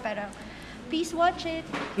doon. Parang, please watch it.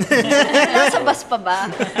 Nasa bus pa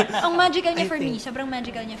ba? Ang magical niya for me, sobrang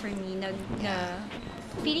magical niya for me, na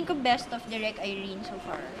feeling ko best of Direct Irene so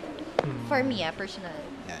far. For me, personal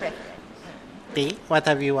preference. Tay, what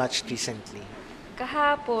have you watched recently?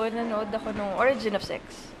 Kahapon, nanood ako nung Origin of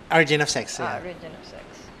Sex. Origin of Sex, yeah. Origin of Sex.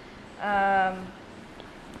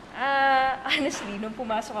 Honestly, nung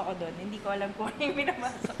pumasok ako doon, hindi ko alam kung ano yung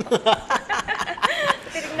pinapasok ko.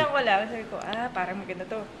 Tinignan ko lang, sabi ko, parang maganda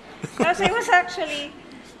to. Kasi it was actually,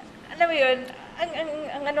 alam mo yun,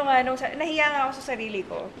 ang ano nga, nahiya nga ako sa sarili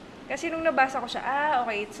ko. Kasi nung nabasa ko siya,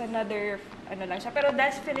 okay, it's another, ano lang siya. Pero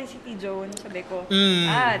that's Felicity Jones, sabi ko,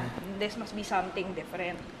 this must be something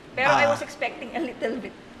different. Pero I was expecting a little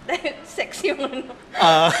bit sexy yung ano.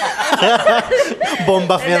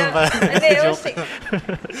 Bomba film pa. Hindi, it was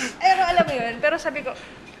pero alam mo yun, pero sabi ko,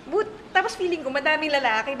 tapos feeling ko, madaming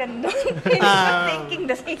lalaki nandun. And I'm thinking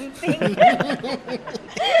the same thing.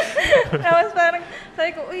 Tapos parang,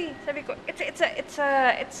 sabi ko,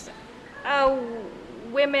 it's a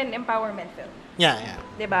women empowerment film. Yeah.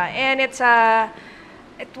 Diba? And it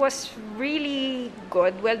was really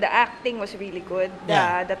good. Well, the acting was really good.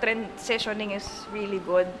 The transitioning is really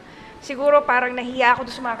good. Siguro parang nahiya ako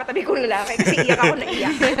doon sa mga katabi kong lalaki kasi iyak ako na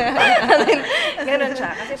iyak. Ganun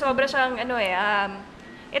siya. Kasi sobra siyang,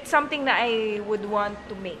 it's something na I would want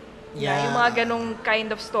to make. Yeah. Yung mga ganong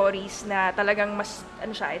kind of stories na talagang mas,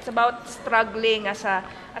 it's about struggling as a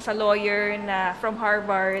lawyer na from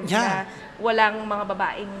Harvard na walang mga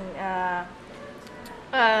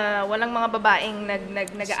babaeng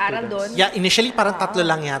nag-aaral doon. Yeah, initially parang tatlo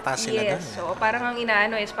lang yata sila doon. Yes, so parang ang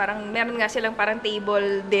inaano is parang meron nga silang parang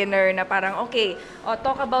table dinner na parang okay,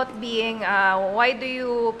 talk about being why do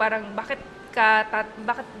you parang bakit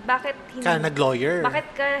hindi ka nag-lawyer?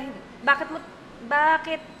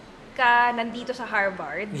 Bakit ka nandito sa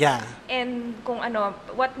Harvard? Yeah. And kung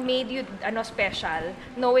what made you special,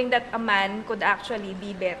 knowing that a man could actually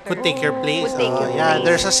be better. Could take your place. Could take your yeah, place.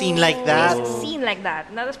 there's a scene like that. There's a scene like that.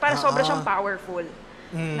 Na parang sobra siyang powerful.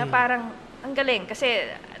 Na parang ang galing kasi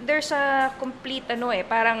there's a complete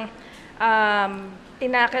parang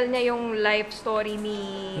tinakal niya yung life story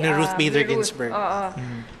ni Ruth Bader Ginsburg.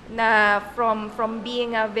 Na from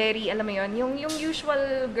being a very, alam mo yun, yung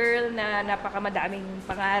usual girl na napakamadaming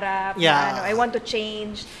pangarap, na, I want to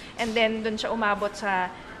change, and then dun siya umabot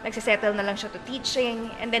sa, nagsisettle na lang siya to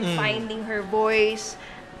teaching, and then finding her voice,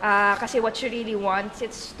 kasi what she really wants,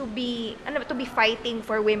 it's to be fighting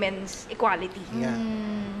for women's equality. Yeah.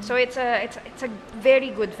 So it's a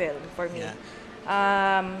very good film for me. Yeah.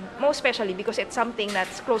 Most especially because it's something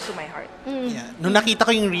that's close to my heart. Yeah. Nung nakita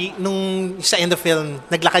ko nung sa end of film,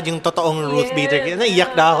 naglakad yung totoong Ruth Bader.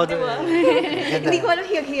 Naiyak na ako doon. Hindi ko alam,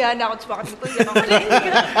 hiya na ako. Bakit ito, iyak ako.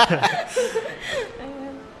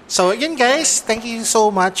 So, yun guys. Thank you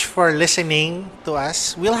so much for listening to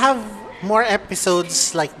us. We'll have more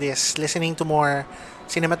episodes like this, listening to more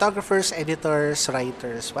cinematographers, editors,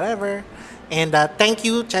 writers, whatever. And thank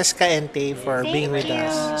you, Cheska and Tay, for being with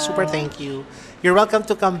us. Super thank you. You're welcome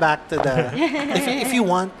to come back to the, if you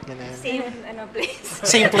want. Same place.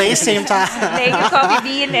 Same place, same time. Thank you, Coffee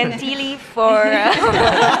Bean and Tea Leaf for...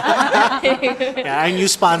 our new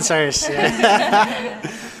sponsors. Yeah.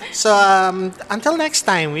 So, until next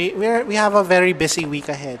time, we have a very busy week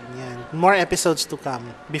ahead. Yeah. More episodes to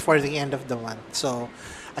come before the end of the month. So,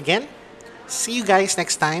 again, see you guys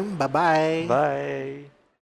next time. Bye-bye. Bye.